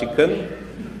from Vatican.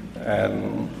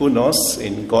 And who knows,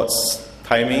 in God's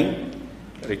timing,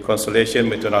 reconciliation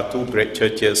between our two great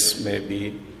churches may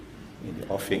be in the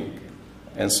offing.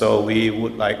 And so we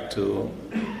would like to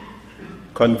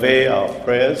convey our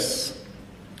prayers,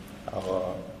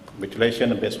 our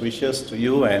congratulations and best wishes to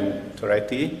you and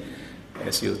Tureiti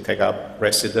as you take up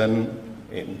residence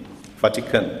in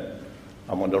Vatican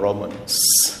among the Romans.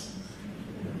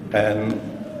 And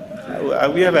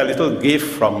we have a little gift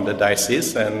from the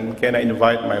diocese, and can I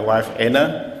invite my wife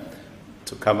Anna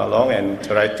to come along and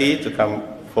Tureiti to come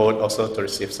forward also to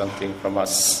receive something from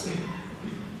us.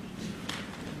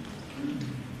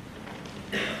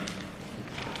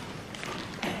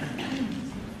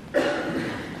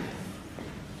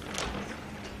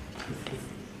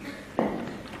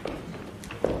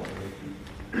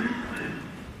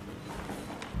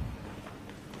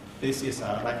 This is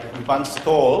like a one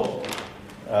stole,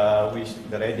 which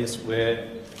the ladies wear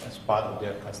as part of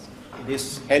their custom. It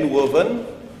is hand woven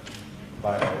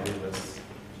by our weavers.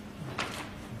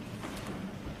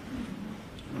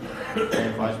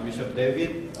 And Archbishop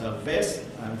David, vest,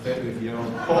 I'm fed with your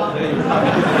coat. There you have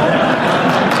it.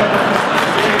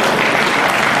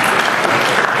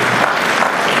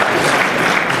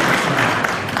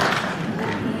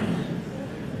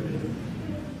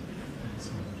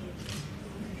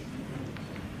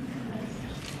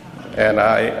 And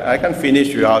I can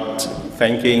finish without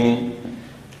thanking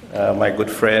my good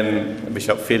friend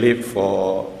Bishop Philip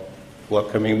for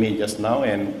welcoming me just now,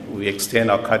 and we extend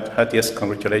our heartiest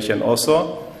congratulations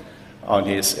also on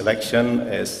his election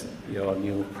as your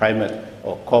new primate,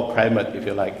 or co-primate if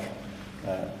you like,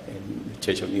 in the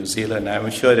Church of New Zealand. I'm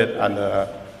sure that under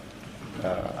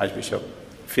Archbishop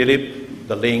Philip,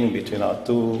 the link between our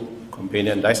two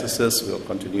companion dioceses will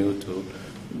continue to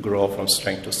grow from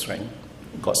strength to strength.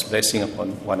 God's blessing upon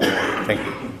one another. Thank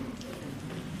you.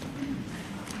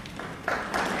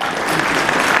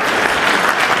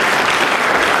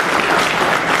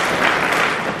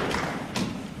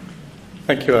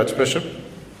 Thank you, Archbishop.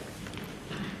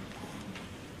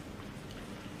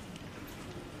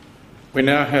 We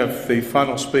now have the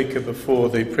final speaker before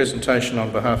the presentation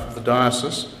on behalf of the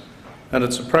diocese, and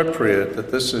it's appropriate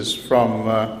that this is from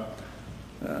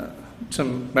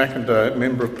Tim McIndoe,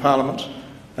 Member of Parliament,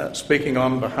 speaking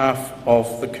on behalf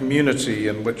of the community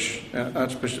in which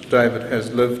Archbishop David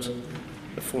has lived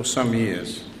for some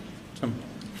years. Tim.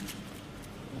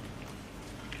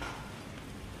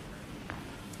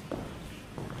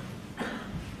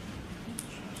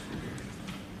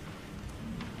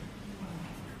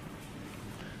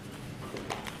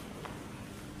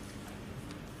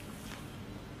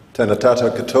 Tēnā tātou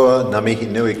katoa, ngā mihi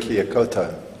nui kia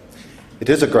koutou. It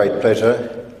is a great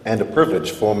pleasure and a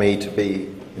privilege for me to be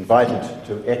invited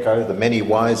to echo the many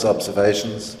wise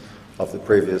observations of the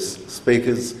previous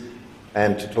speakers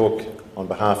and to talk on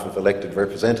behalf of elected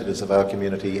representatives of our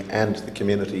community and the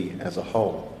community as a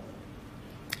whole.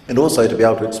 And also to be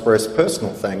able to express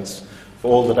personal thanks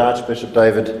for all that Archbishop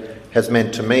David has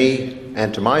meant to me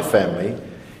and to my family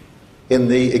in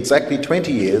the exactly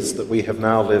 20 years that we have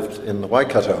now lived in the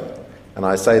Waikato. And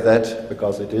I say that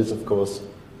because it is, of course,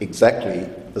 exactly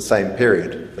the same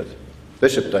period that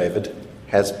Bishop David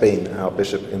has been our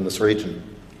bishop in this region.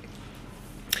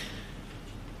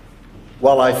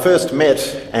 While I first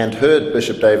met and heard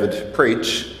Bishop David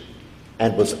preach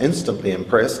and was instantly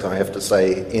impressed, I have to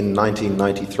say, in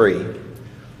 1993,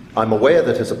 I'm aware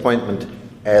that his appointment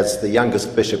as the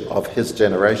youngest bishop of his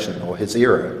generation or his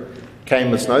era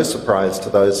came as no surprise to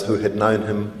those who had known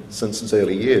him since his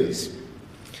early years.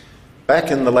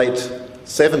 Back in the late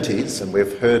 70s, and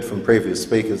we've heard from previous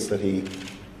speakers that he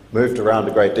moved around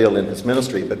a great deal in his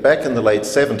ministry, but back in the late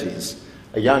 70s,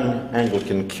 a young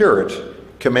Anglican curate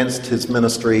commenced his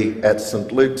ministry at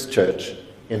St Luke's Church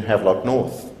in Havelock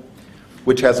North,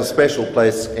 which has a special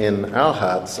place in our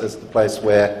hearts as the place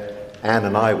where Anne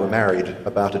and I were married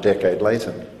about a decade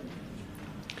later.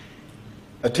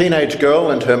 A teenage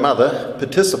girl and her mother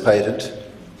participated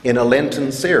in a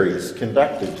Lenten series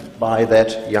conducted by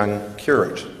that young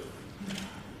curate.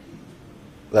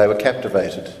 They were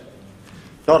captivated,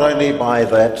 not only by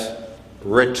that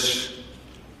rich,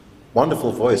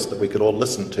 wonderful voice that we could all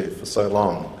listen to for so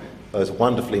long, those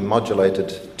wonderfully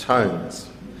modulated tones,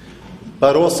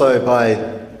 but also by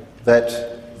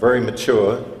that very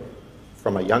mature,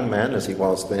 from a young man as he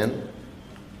was then,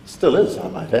 still is, I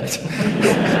might add,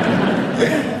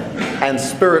 and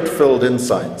spirit-filled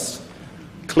insights.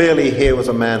 Clearly here was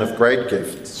a man of great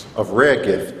gifts, of rare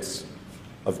gifts,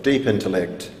 of deep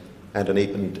intellect, and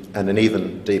an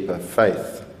even deeper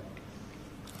faith.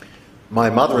 My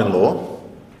mother-in-law,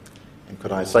 and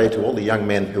could I say to all the young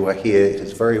men who are here, it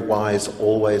is very wise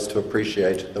always to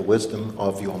appreciate the wisdom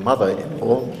of your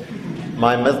mother-in-law.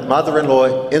 My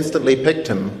mother-in-law instantly picked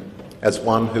him as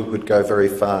one who would go very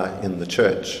far in the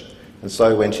church. And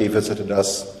so when she visited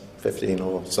us 15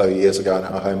 or so years ago in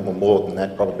our home, or more than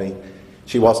that probably,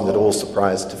 she wasn't at all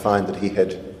surprised to find that he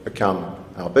had become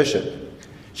our bishop.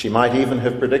 She might even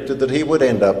have predicted that he would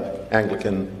end up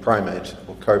Anglican primate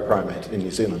or co-primate in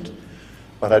New Zealand.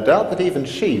 But I doubt that even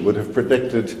she would have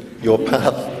predicted your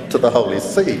path to the Holy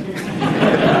See.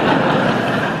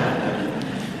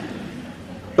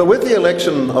 But with the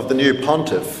election of the new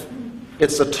pontiff,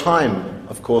 it's a time,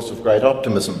 of course, of great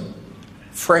optimism,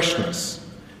 freshness,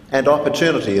 and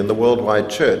opportunity in the worldwide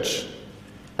church.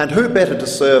 And who better to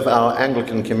serve our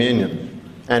Anglican communion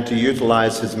and to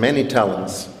utilise his many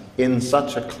talents in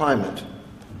such a climate,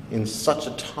 in such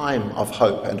a time of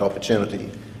hope and opportunity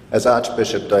as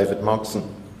Archbishop David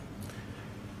Moxon.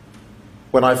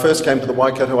 When I first came to the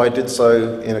Waikato, I did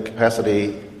so in a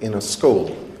capacity in a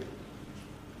school,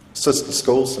 sister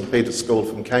school, St Peter's School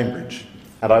from Cambridge.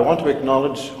 And I want to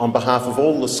acknowledge on behalf of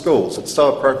all the schools, it's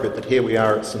so appropriate that here we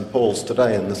are at St Paul's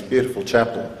today in this beautiful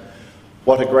chapel,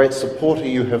 what a great supporter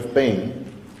you have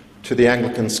been to the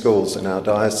Anglican schools in our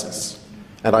diocese.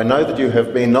 And I know that you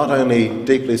have been not only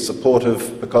deeply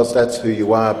supportive because that's who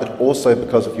you are, but also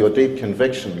because of your deep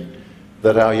conviction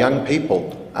that our young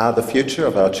people are the future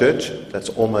of our church. That's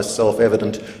almost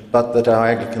self-evident, but that our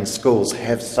Anglican schools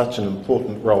have such an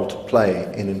important role to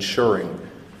play in ensuring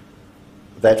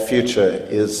that future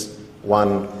is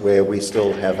one where we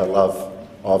still have a love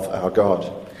of our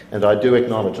God. And I do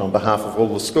acknowledge on behalf of all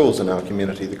the schools in our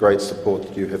community the great support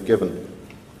that you have given.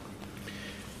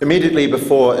 Immediately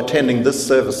before attending this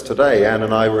service today, Anne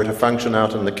and I were at a function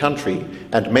out in the country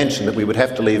and mentioned that we would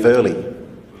have to leave early,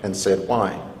 and said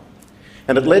why.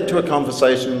 And it led to a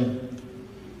conversation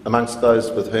amongst those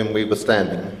with whom we were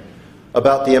standing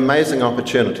about the amazing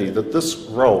opportunity that this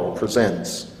role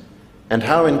presents and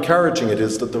how encouraging it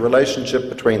is that the relationship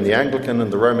between the Anglican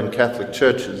and the Roman Catholic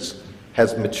churches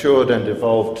has matured and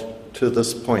evolved to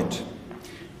this point,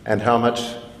 and how much,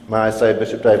 may I say,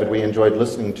 Bishop David, we enjoyed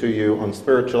listening to you on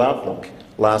Spiritual Outlook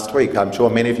last week. I'm sure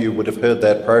many of you would have heard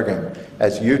that program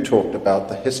as you talked about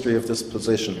the history of this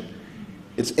position.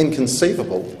 It's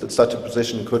inconceivable that such a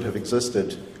position could have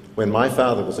existed when my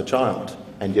father was a child,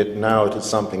 and yet now it is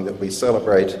something that we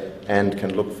celebrate and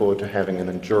can look forward to having an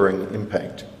enduring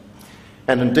impact.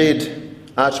 And indeed,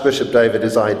 Archbishop David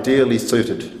is ideally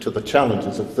suited to the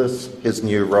challenges of this, his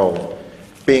new role,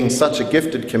 being such a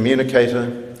gifted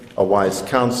communicator, a wise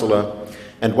counsellor,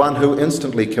 and one who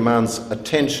instantly commands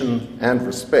attention and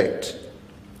respect,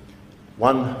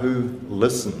 one who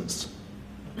listens,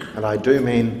 and I do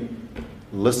mean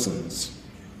listens,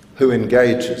 who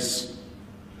engages,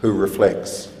 who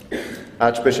reflects.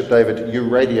 Archbishop David, you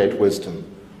radiate wisdom,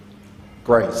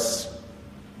 grace,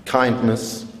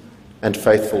 kindness, and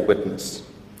faithful witness.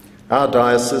 Our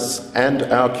diocese and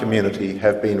our community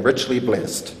have been richly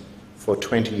blessed for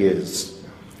 20 years.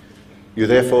 You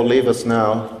therefore leave us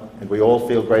now, and we all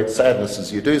feel great sadness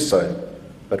as you do so,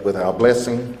 but with our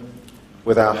blessing,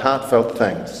 with our heartfelt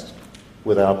thanks,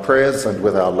 with our prayers and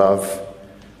with our love,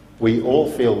 we all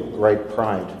feel great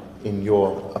pride in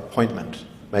your appointment.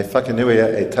 May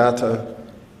whakanuia e tātou,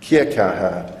 kia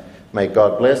kaha. May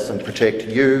God bless and protect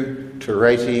you,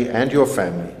 Tureiti, and your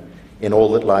family in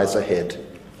all that lies ahead,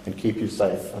 and keep you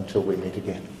safe until we meet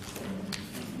again.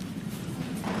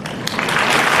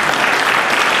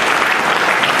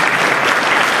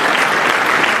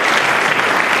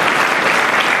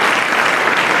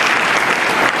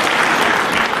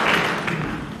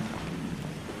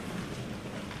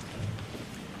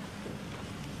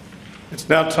 It's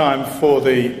now time for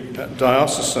the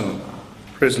diocesan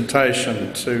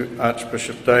presentation to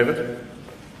Archbishop David.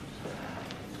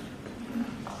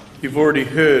 You've already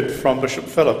heard from Bishop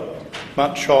Philip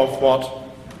much of what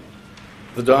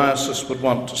the diocese would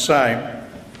want to say.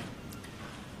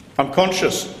 I'm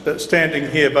conscious that standing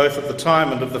here both of the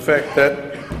time and of the fact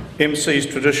that MCs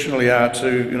traditionally are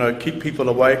to, keep people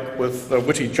awake with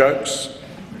witty jokes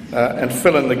and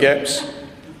fill in the gaps.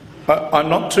 I'm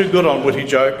not too good on witty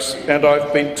jokes, and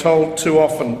I've been told too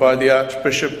often by the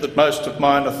Archbishop that most of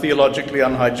mine are theologically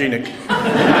unhygienic.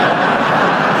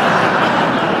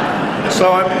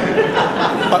 So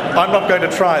I'm not going to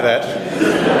try that.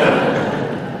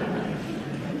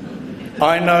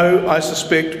 I know, I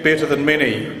suspect better than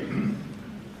many,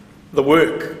 the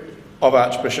work of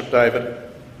Archbishop David.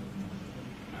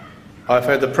 I've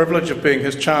had the privilege of being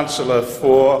his Chancellor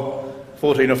for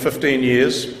 14 or 15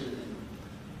 years.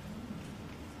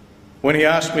 When he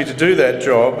asked me to do that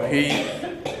job, he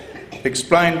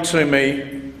explained to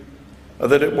me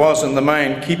that it was in the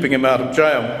main keeping him out of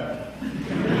jail.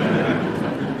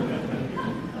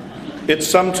 It's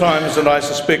sometimes, and I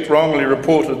suspect wrongly,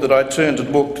 reported that I turned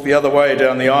and walked the other way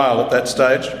down the aisle at that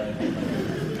stage.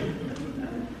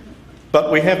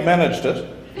 But we have managed it.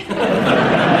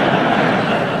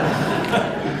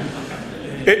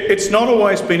 It's not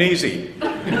always been easy.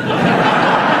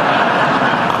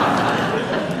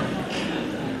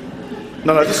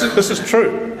 No, this is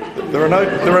true. There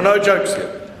are no jokes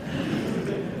here.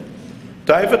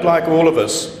 David, like all of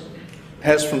us,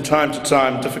 has from time to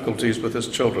time difficulties with his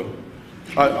children.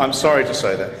 I'm sorry to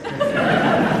say that.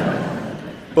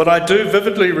 But I do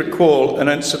vividly recall an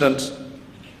incident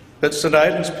at St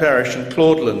Aidan's Parish in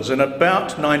Claudelands in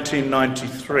about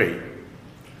 1993.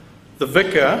 The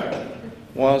vicar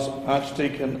was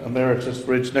Archdeacon Emeritus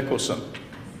Reg Nicholson.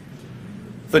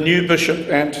 The new bishop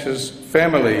and his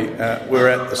family were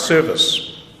at the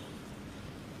service.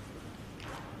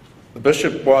 The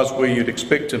bishop was where you'd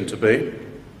expect him to be.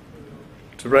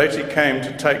 Tureiti came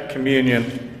to take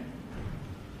communion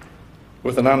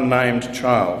with an unnamed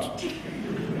child.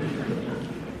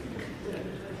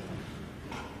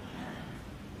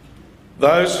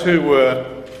 Those who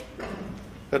were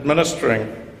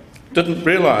administering didn't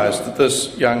realise that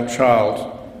this young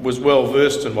child was well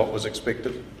versed in what was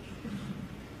expected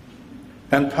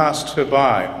and passed her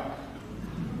by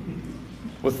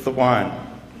with the wine.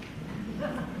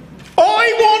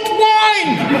 I want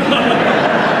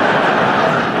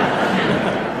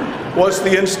wine! Was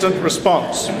the instant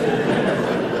response.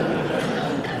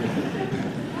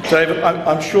 David,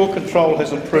 I'm sure control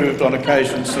has improved on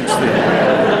occasion since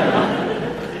then.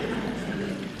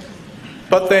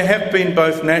 But there have been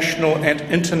both national and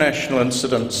international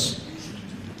incidents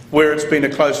where it's been a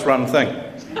close-run thing.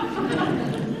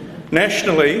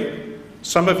 Nationally,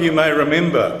 some of you may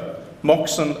remember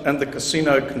Moxon and the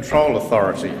Casino Control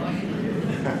Authority.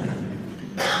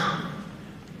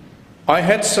 I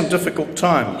had some difficult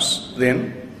times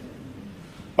then.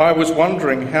 I was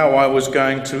wondering how I was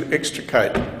going to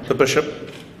extricate the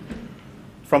bishop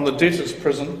from the debtors'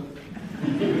 prison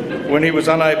when he was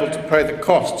unable to pay the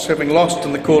costs, having lost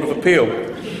in the Court of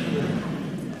Appeal.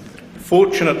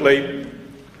 Fortunately,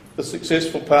 the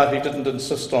successful party didn't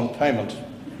insist on payment.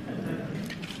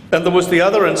 And there was the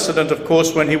other incident, of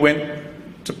course, when he went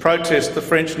to protest the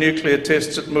French nuclear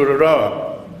tests at Mururoa.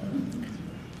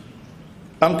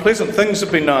 Unpleasant things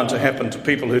have been known to happen to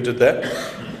people who did that.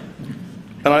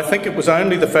 And I think it was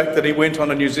only the fact that he went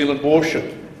on a New Zealand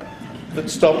warship that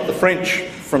stopped the French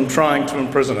from trying to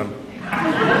imprison him.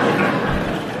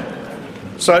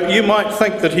 So you might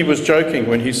think that he was joking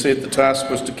when he said the task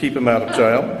was to keep him out of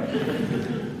jail,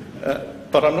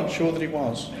 but I'm not sure that he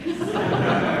was.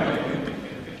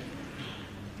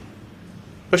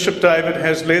 Bishop David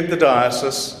has led the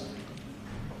diocese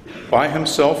by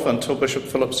himself until Bishop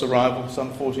Philip's arrival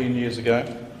some 14 years ago.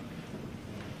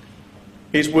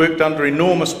 He's worked under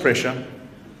enormous pressure.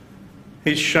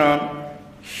 He's shown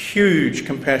huge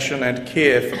compassion and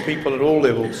care for people at all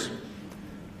levels.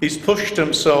 He's pushed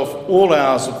himself all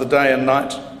hours of the day and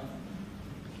night.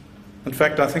 In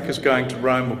fact, I think his going to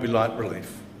Rome will be light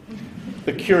relief.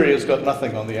 The Curia's got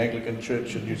nothing on the Anglican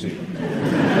Church in New Zealand.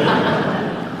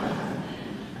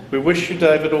 We wish you,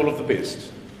 David, all of the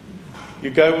best. You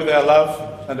go with our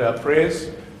love and our prayers,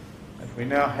 and we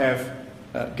now have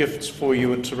gifts for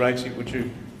you at Tureiti. Would you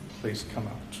please come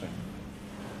up too?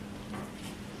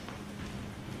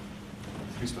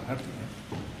 Please don't have to.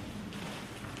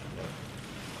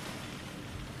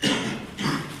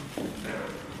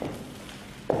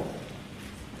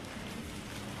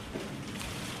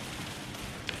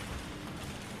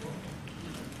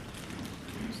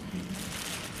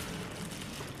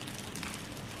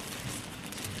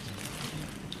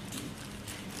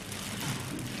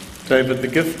 David, the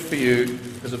gift for you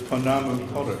is a ponamu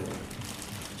koru,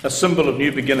 a symbol of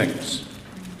new beginnings.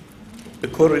 The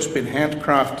koru has been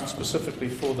handcrafted specifically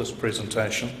for this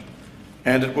presentation,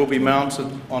 and it will be mounted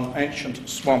on ancient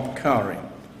swamp kauri,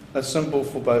 a symbol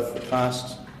for both the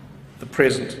past, the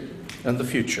present, and the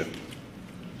future.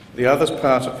 The other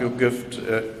part of your gift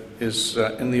is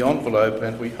in the envelope,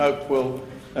 and we hope will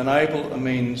enable a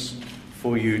means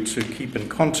for you to keep in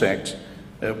contact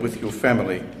with your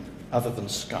family other than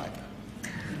Skype.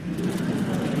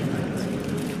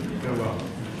 Go well.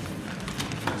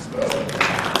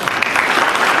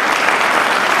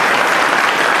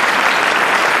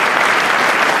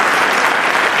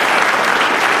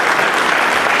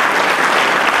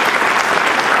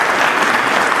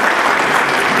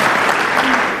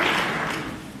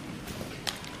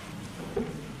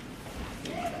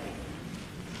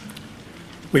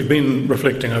 We've been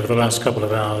reflecting over the last couple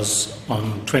of hours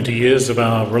on 20 years of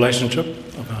our relationship,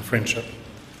 of our friendship.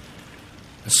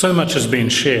 So much has been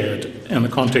shared in the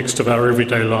context of our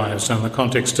everyday lives and the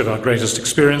context of our greatest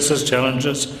experiences,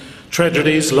 challenges,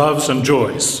 tragedies, loves and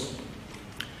joys.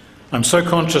 I'm so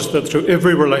conscious that through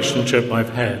every relationship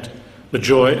I've had, the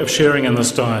joy of sharing in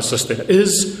this diocese, there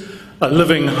is a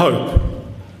living hope,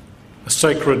 a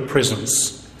sacred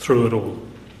presence through it all.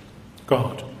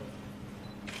 God.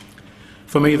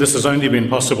 For me, this has only been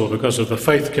possible because of the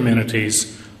faith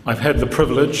communities I've had the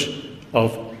privilege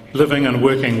of living and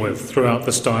working with throughout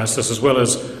this diocese, as well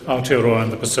as Aotearoa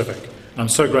and the Pacific. I'm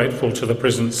so grateful to the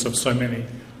presence of so many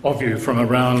of you from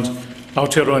around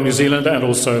Aotearoa, New Zealand, and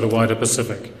also the wider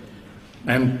Pacific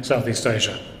and Southeast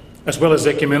Asia, as well as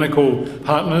ecumenical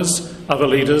partners, other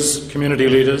leaders, community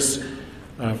leaders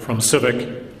from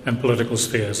civic and political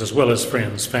spheres, as well as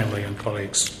friends, family and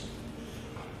colleagues.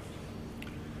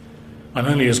 I'm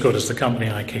only as good as the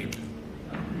company I keep.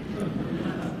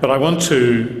 But I want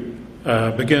to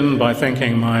begin by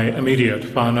thanking my immediate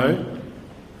whānau,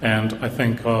 and I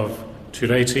think of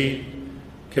Tureiti,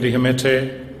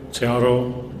 Kirihimete, Te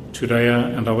Aro,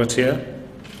 Tureia and Awatea,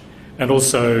 and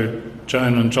also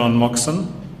Joan and John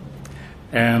Moxon,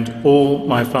 and all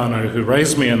my whānau who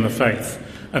raised me in the faith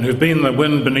and who've been the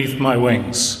wind beneath my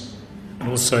wings, and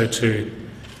also to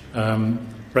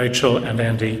Rachel and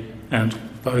Andy and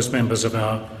those members of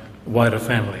our wider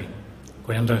family,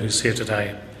 Gwenda, who's here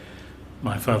today,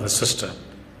 my father's sister.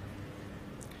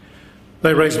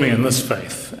 They raised me in this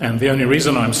faith, and the only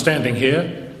reason I'm standing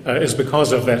here is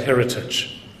because of that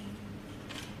heritage.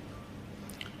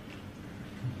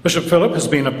 Bishop Philip has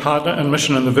been a partner in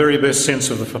mission in the very best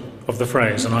sense of the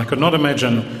phrase, and I could not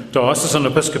imagine diocesan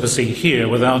episcopacy here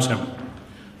without him.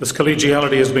 This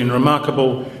collegiality has been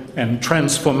remarkable and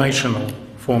transformational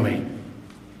for me.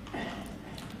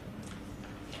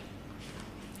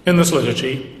 In this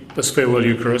liturgy, this farewell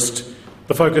Eucharist,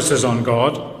 the focus is on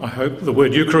God, I hope. The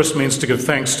word Eucharist means to give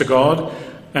thanks to God,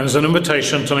 and is an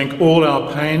invitation to link all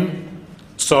our pain,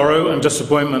 sorrow and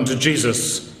disappointment to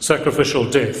Jesus' sacrificial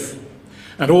death,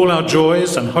 and all our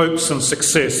joys and hopes and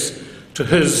success to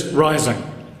his rising.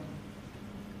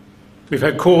 We've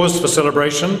had cause for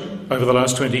celebration over the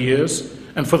last 20 years,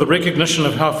 and for the recognition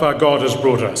of how far God has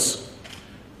brought us.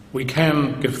 We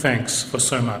can give thanks for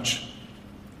so much.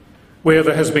 Where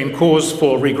there has been cause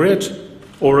for regret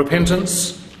or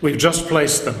repentance, we've just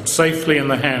placed them safely in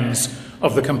the hands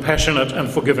of the compassionate and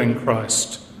forgiving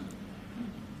Christ.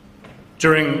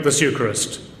 During this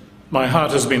Eucharist, my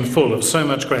heart has been full of so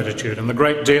much gratitude and the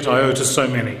great debt I owe to so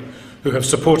many who have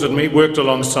supported me, worked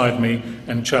alongside me,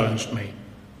 and challenged me.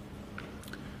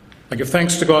 I give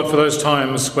thanks to God for those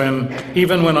times when,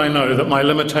 even when I know that my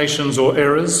limitations or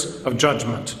errors of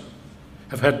judgment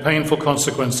have had painful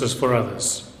consequences for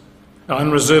others, I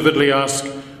unreservedly ask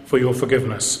for your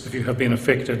forgiveness if you have been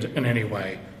affected in any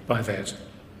way by that.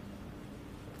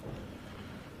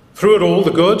 Through it all,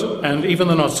 the good and even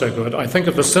the not so good, I think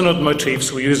of the synod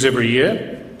motifs we use every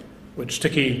year, which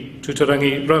Tiki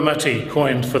Tutarangi Raumati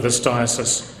coined for this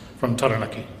diocese from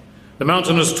Taranaki. The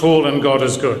mountain is tall and God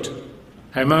is good.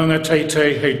 Hei maunga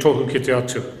teitei hei tohu ki te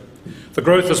atu. The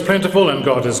growth is plentiful and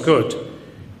God is good.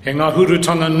 He ngā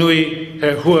hurutanga nui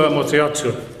he hua mo te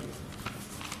atua.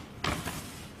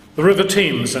 The river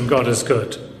teems and God is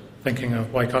good, thinking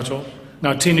of Waikato.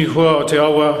 Ngā tini hua o te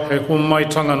awa he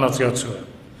humaitanga na te atua.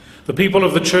 The people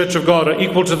of the Church of God are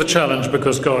equal to the challenge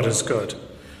because God is good.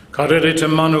 Ka rere te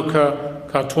manuka,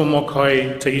 ka tomo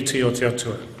kai te iti o te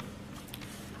atua.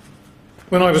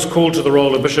 When I was called to the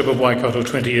role of Bishop of Waikato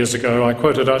 20 years ago, I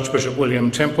quoted Archbishop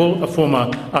William Temple, a former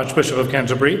Archbishop of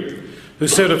Canterbury, who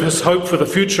said of his hope for the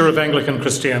future of Anglican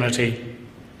Christianity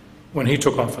when he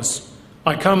took office,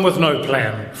 "I come with no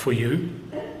plan for you,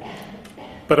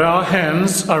 but our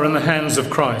hands are in the hands of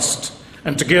Christ,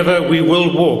 and together we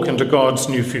will walk into God's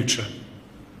new future."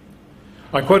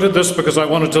 I quoted this because I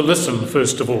wanted to listen,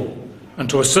 first of all, and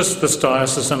to assist this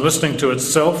diocese in listening to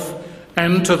itself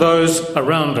and to those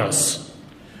around us,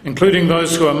 including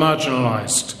those who are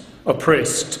marginalised,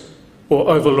 oppressed, or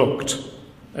overlooked,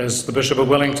 as the Bishop of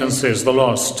Wellington says, the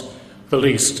lost, the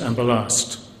least, and the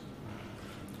last.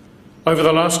 Over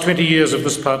the last 20 years of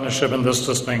this partnership and this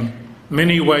listening,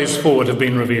 many ways forward have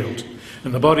been revealed.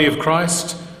 In the body of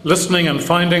Christ, listening and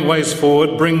finding ways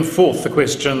forward bring forth the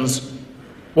questions: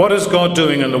 what is God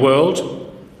doing in the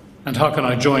world, and how can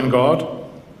I join God?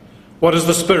 What is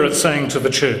the Spirit saying to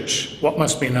the Church? What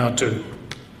must we now do?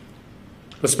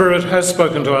 The Spirit has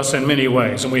spoken to us in many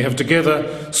ways, and we have together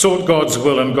sought God's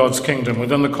will and God's kingdom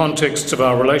within the context of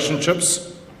our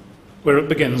relationships, where it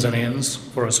begins and ends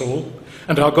for us all,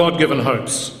 and our God-given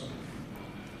hopes.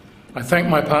 I thank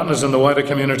my partners in the wider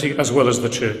community as well as the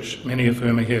Church, many of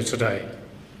whom are here today.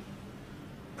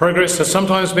 Progress has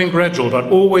sometimes been gradual,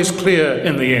 but always clear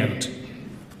in the end.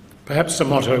 Perhaps the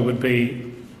motto would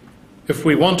be, if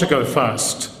we want to go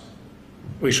fast,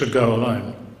 we should go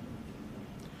alone.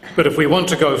 But if we want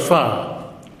to go far,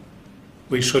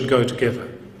 we should go together.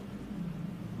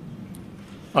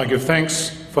 I give thanks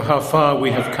for how far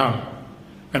we have come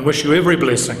and wish you every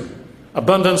blessing,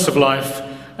 abundance of life,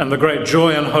 and the great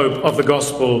joy and hope of the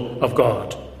gospel of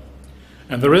God.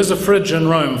 And there is a fridge in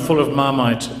Rome full of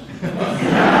Marmite.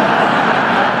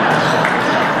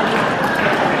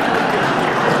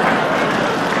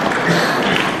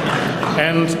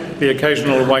 And the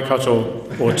occasional Waikato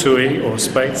or Tui or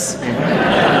Spates.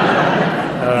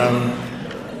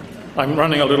 I'm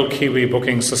running a little Kiwi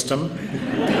booking system,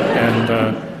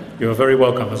 and you're very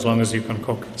welcome as long as you can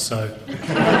cook. So,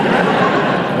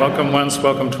 welcome once,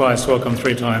 welcome twice, welcome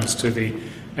 3 times to the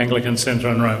Anglican Centre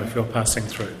in Rome if you're passing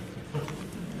through.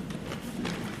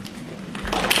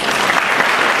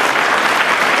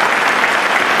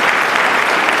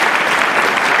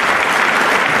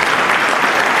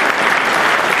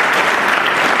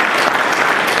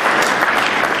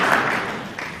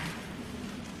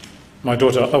 My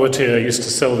daughter Awatea used to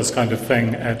sell this kind of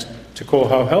thing at Te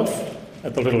Koho Health,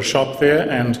 at the little shop there,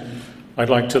 and I'd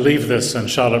like to leave this in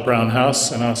Charlotte Brown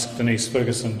House and ask Denise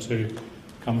Ferguson to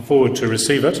come forward to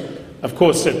receive it. Of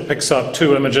course, it picks up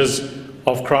 2 images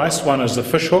of Christ. One is the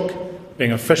fishhook,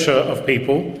 being a fisher of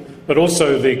people, but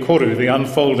also the koru, the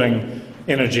unfolding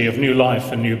energy of new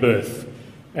life and new birth.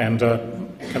 And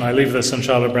can I leave this in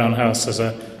Charlotte Brown House as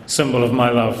a symbol of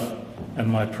my love and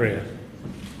my prayer?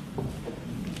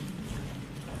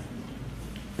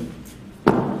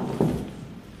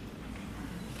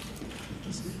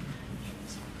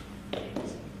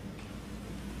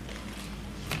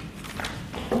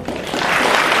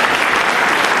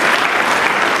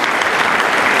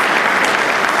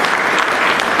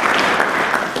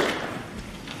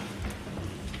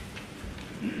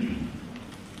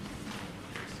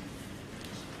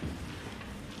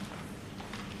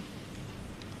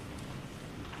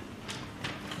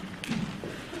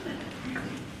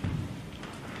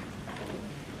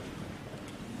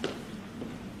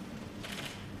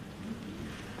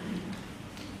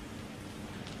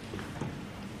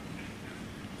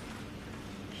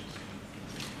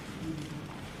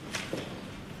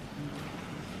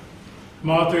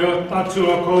 Mā te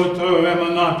atua koutou e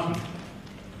manaki.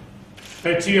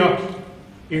 E tia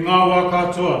I ngā wā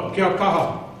katoa, kia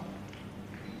kaha,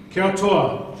 kia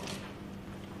toa.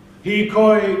 Hi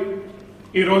koi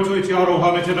I roto I te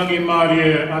aroha me te rangi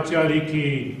Mārie a te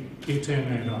ariki I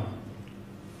tēnei rā.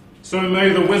 So may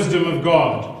the wisdom of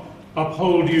God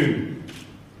uphold you.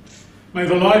 May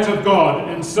the light of God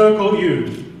encircle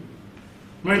you.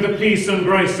 May the peace and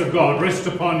grace of God rest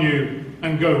upon you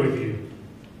and go with you.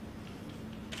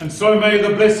 And so may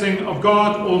the blessing of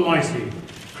God Almighty,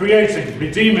 creating,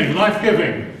 redeeming,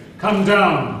 life-giving, come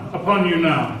down upon you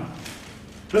now,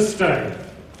 this day,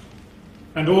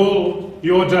 and all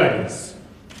your days.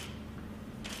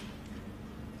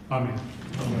 Amen.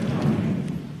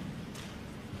 Amen.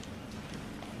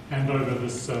 Hand over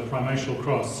this primatial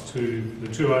cross to the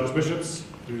 2 archbishops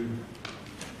who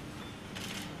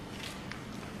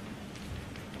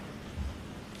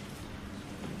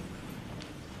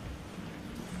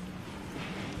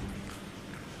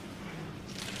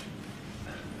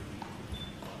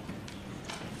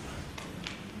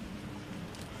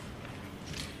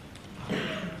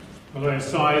lay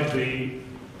aside the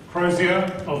crozier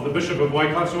of the Bishop of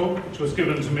Waikato, which was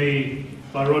given to me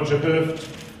by Roger Rev'd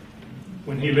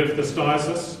when he left this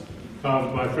diocese,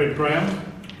 carved by Fred Graham.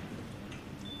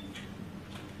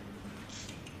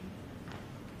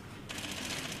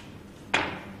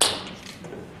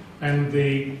 And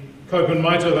the cope and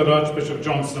mitre that Archbishop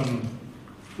Johnson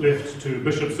left to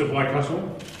bishops of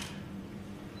Waikato.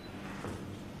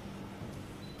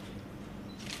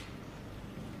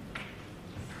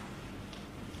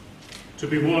 To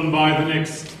be worn by the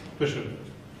next bishop.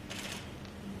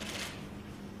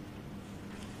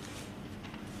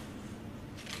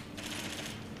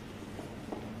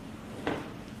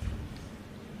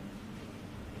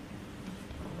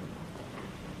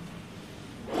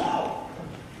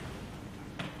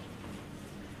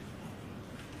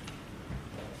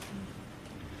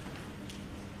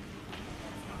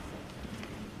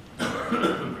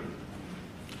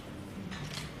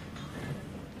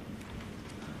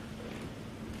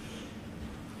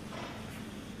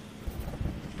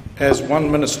 As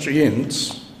one ministry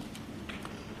ends,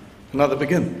 another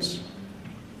begins.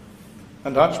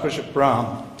 And Archbishop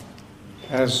Brown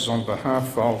has, on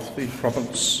behalf of the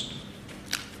province,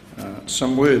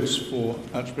 some words for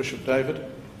Archbishop David,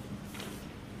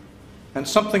 and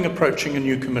something approaching a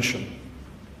new commission,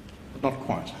 but not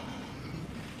quite.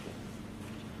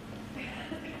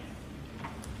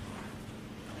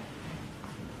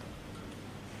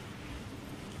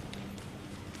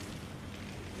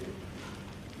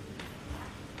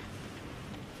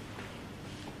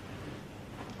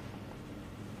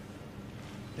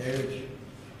 David,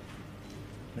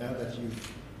 now that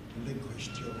you've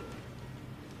relinquished your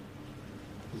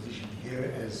position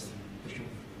here as Bishop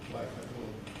Waikato,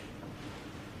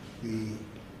 the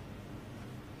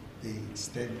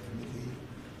Standing Committee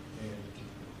and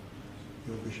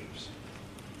your bishops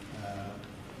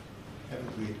have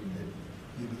agreed that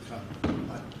you become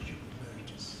Archbishop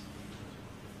Emeritus.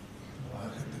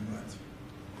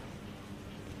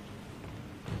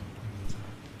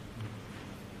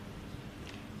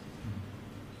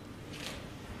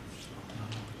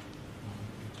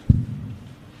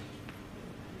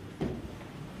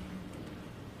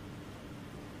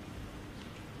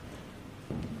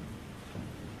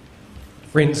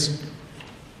 Friends,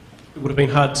 it would have been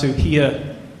hard to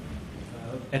hear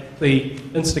at the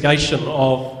instigation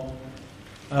of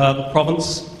the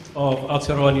province of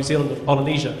Aotearoa, New Zealand and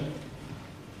Polynesia,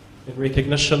 in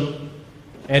recognition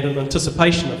and in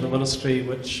anticipation of the ministry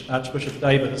which Archbishop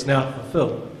David is now to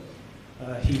fulfil.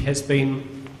 He has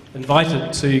been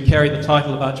invited to carry the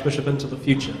title of Archbishop into the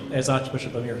future as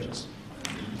Archbishop Emeritus.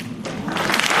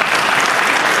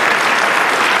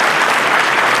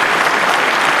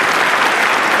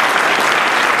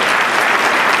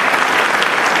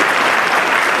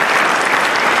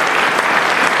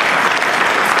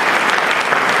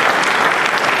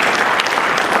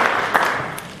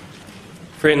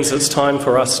 Friends, it's time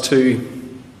for us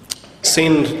to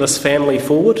send this family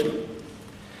forward.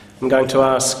 I'm going to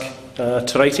ask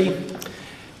Tureiti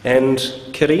and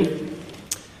Kiri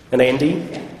and Andy,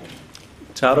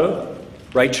 Taro,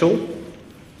 Rachel,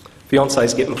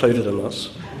 fiancés get included in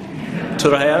this,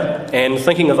 Tureia, and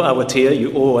thinking of Awatea,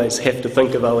 you always have to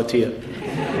think of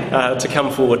Awatea, to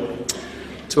come forward,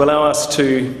 to allow us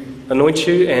to anoint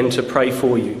you and to pray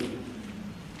for you.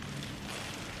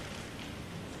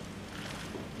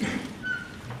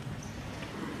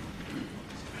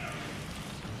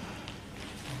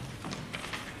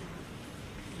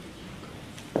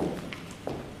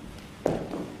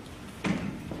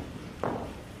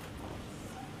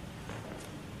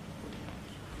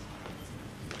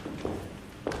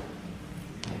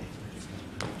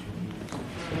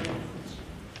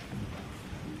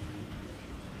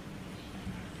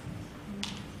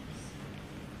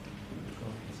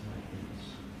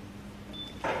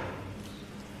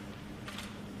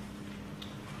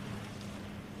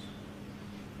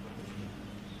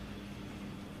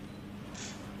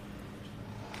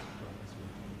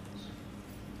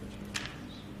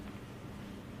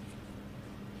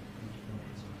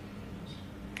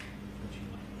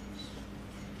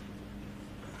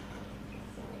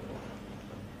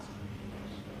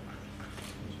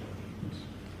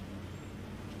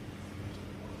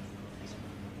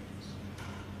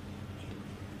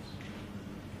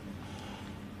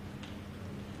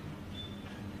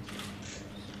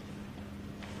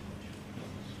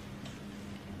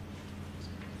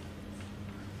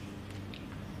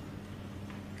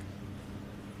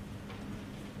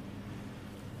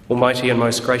 Almighty and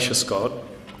most gracious God,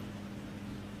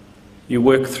 you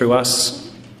work through us,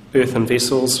 earthen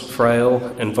vessels, frail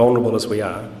and vulnerable as we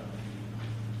are,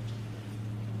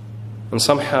 and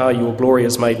somehow your glory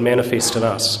is made manifest in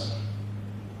us.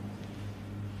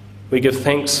 We give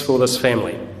thanks for this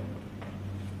family,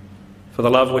 for the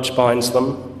love which binds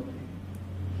them,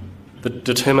 the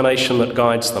determination that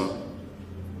guides them.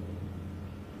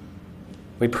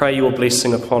 We pray your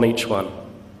blessing upon each one.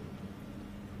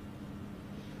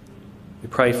 We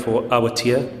pray for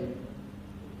Awatea,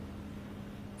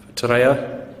 for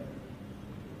Tureia,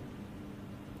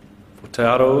 for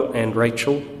Taro and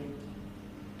Rachel,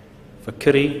 for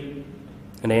Kiri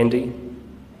and Andy,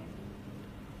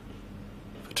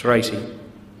 for Tureiti,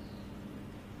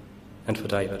 and for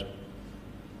David.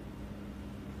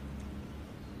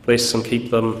 Bless and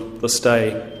keep them this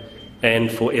day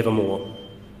and forevermore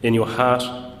in your heart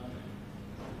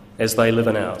as they live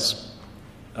in ours.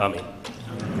 Amen.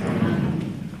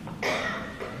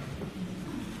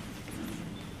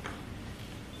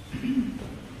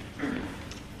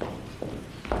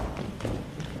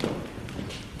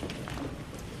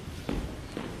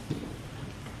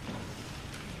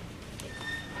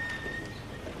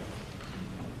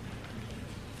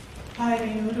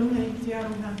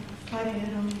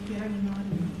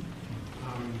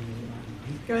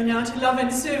 Go now to love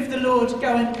and serve the Lord.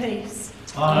 Go in peace.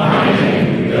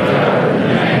 Amen. Go in the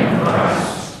name of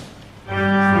Christ.